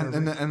 real recovery,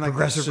 and like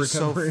progressive it's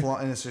just recovery. so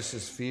and it's just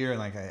this fear, and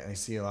like I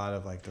see a lot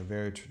of like the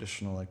very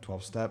traditional like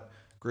 12-step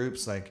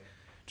groups like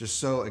just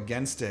so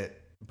against it.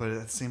 But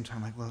at the same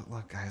time, like,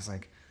 look, guys,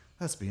 like,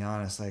 let's be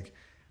honest, like,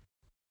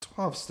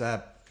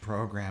 12-step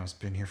program's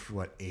been here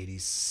for,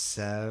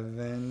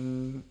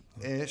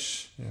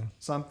 87-ish,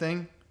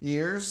 something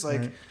years?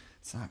 Like,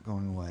 It's not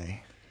going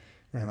away.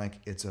 Right. And, like,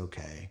 it's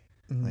okay.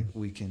 Mm-hmm. Like,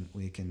 we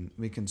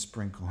can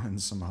sprinkle in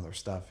some other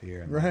stuff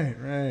here. And right.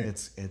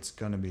 It's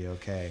going to be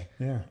okay.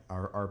 Yeah.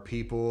 Our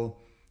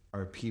people,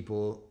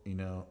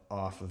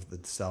 off of the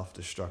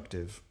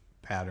self-destructive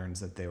patterns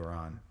that they were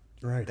on.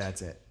 Right.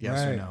 That's it.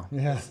 Yes or no?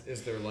 Yeah.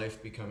 Is their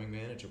life becoming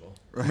manageable?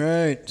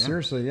 Right. Yeah.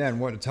 Seriously. Yeah. And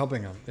what it's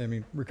helping them. I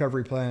mean,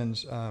 recovery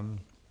plans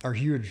are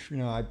huge.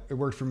 It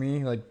worked for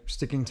me. Like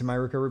sticking to my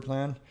recovery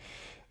plan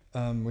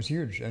was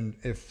huge. And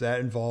if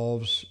that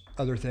involves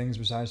other things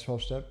besides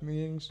 12-step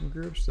meetings and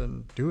groups,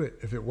 then do it.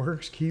 If it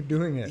works, keep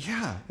doing it.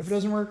 Yeah. If it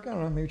doesn't work, I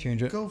don't know, maybe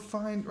change it. Go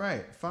find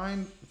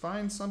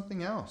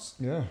something else.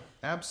 Yeah.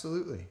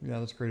 Absolutely. Yeah,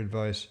 that's great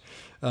advice.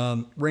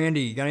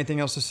 Randy, you got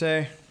anything else to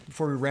say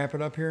before we wrap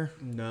it up here?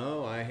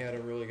 No, I had a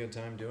really good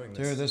time doing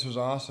this. Dude, this was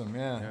awesome.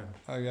 Yeah.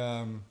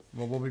 Well,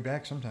 we'll be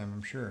back sometime,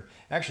 I'm sure.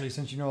 Actually,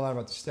 since you know a lot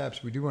about the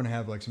steps, we do want to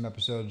have like some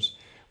episodes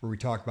where we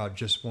talk about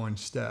just one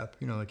step.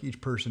 Like each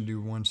person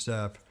do one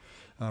step.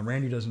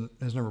 Randy has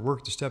never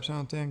worked the steps, I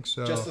don't think.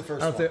 So just the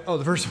first one.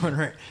 The first one,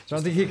 right? So I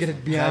don't think he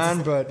could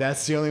beyond, but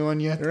that's the only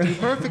one you have to do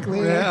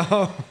perfectly.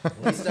 Yeah.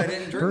 At least I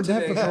didn't drink Heard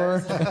today. that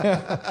before.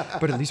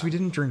 But at least we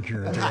didn't drink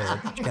here today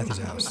at Kathy's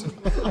house.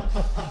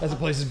 As the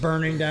place is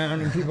burning down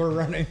and people are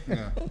running.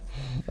 Yeah.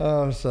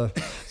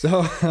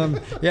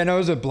 Yeah, no, it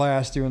was a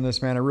blast doing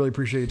this, man. I really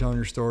appreciate you telling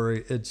your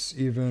story. It's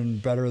even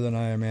better than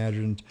I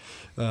imagined.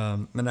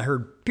 And I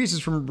heard pieces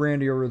from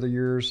Randy over the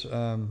years,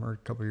 or a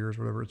couple of years,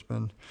 whatever it's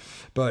been.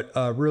 But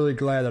really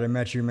glad that I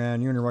met you,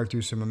 man. You and your wife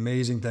do some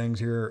amazing things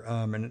here.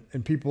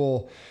 And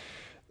people,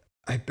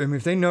 I mean,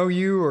 if they know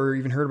you or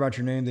even heard about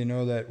your name, they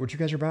know that what you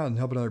guys are about and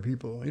helping other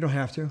people. You don't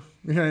have to,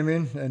 you know what I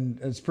mean? And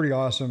it's pretty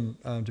awesome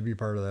to be a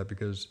part of that,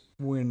 because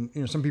when,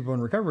 some people in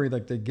recovery,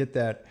 like they get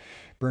that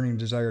burning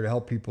desire to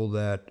help people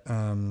that,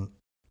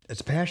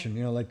 it's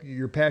passion, like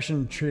your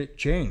passion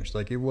changed.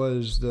 Like it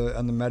was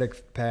on the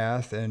medic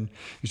path, and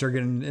you start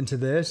getting into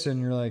this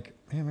and you're like,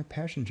 man, my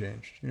passion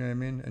changed. You know what I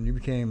mean? And you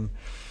became,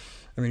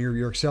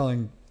 you're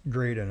excelling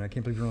great. And I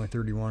can't believe you're only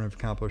 31 and have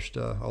accomplished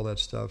all that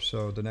stuff.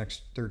 So the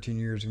next 13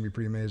 years are gonna be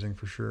pretty amazing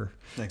for sure.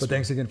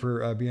 Thanks again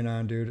for being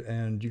on, dude.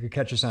 And you can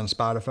catch us on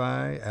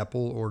Spotify,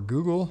 Apple, or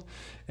Google.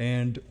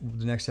 And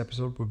the next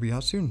episode will be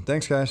out soon.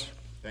 Thanks, guys.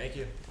 Thank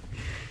you.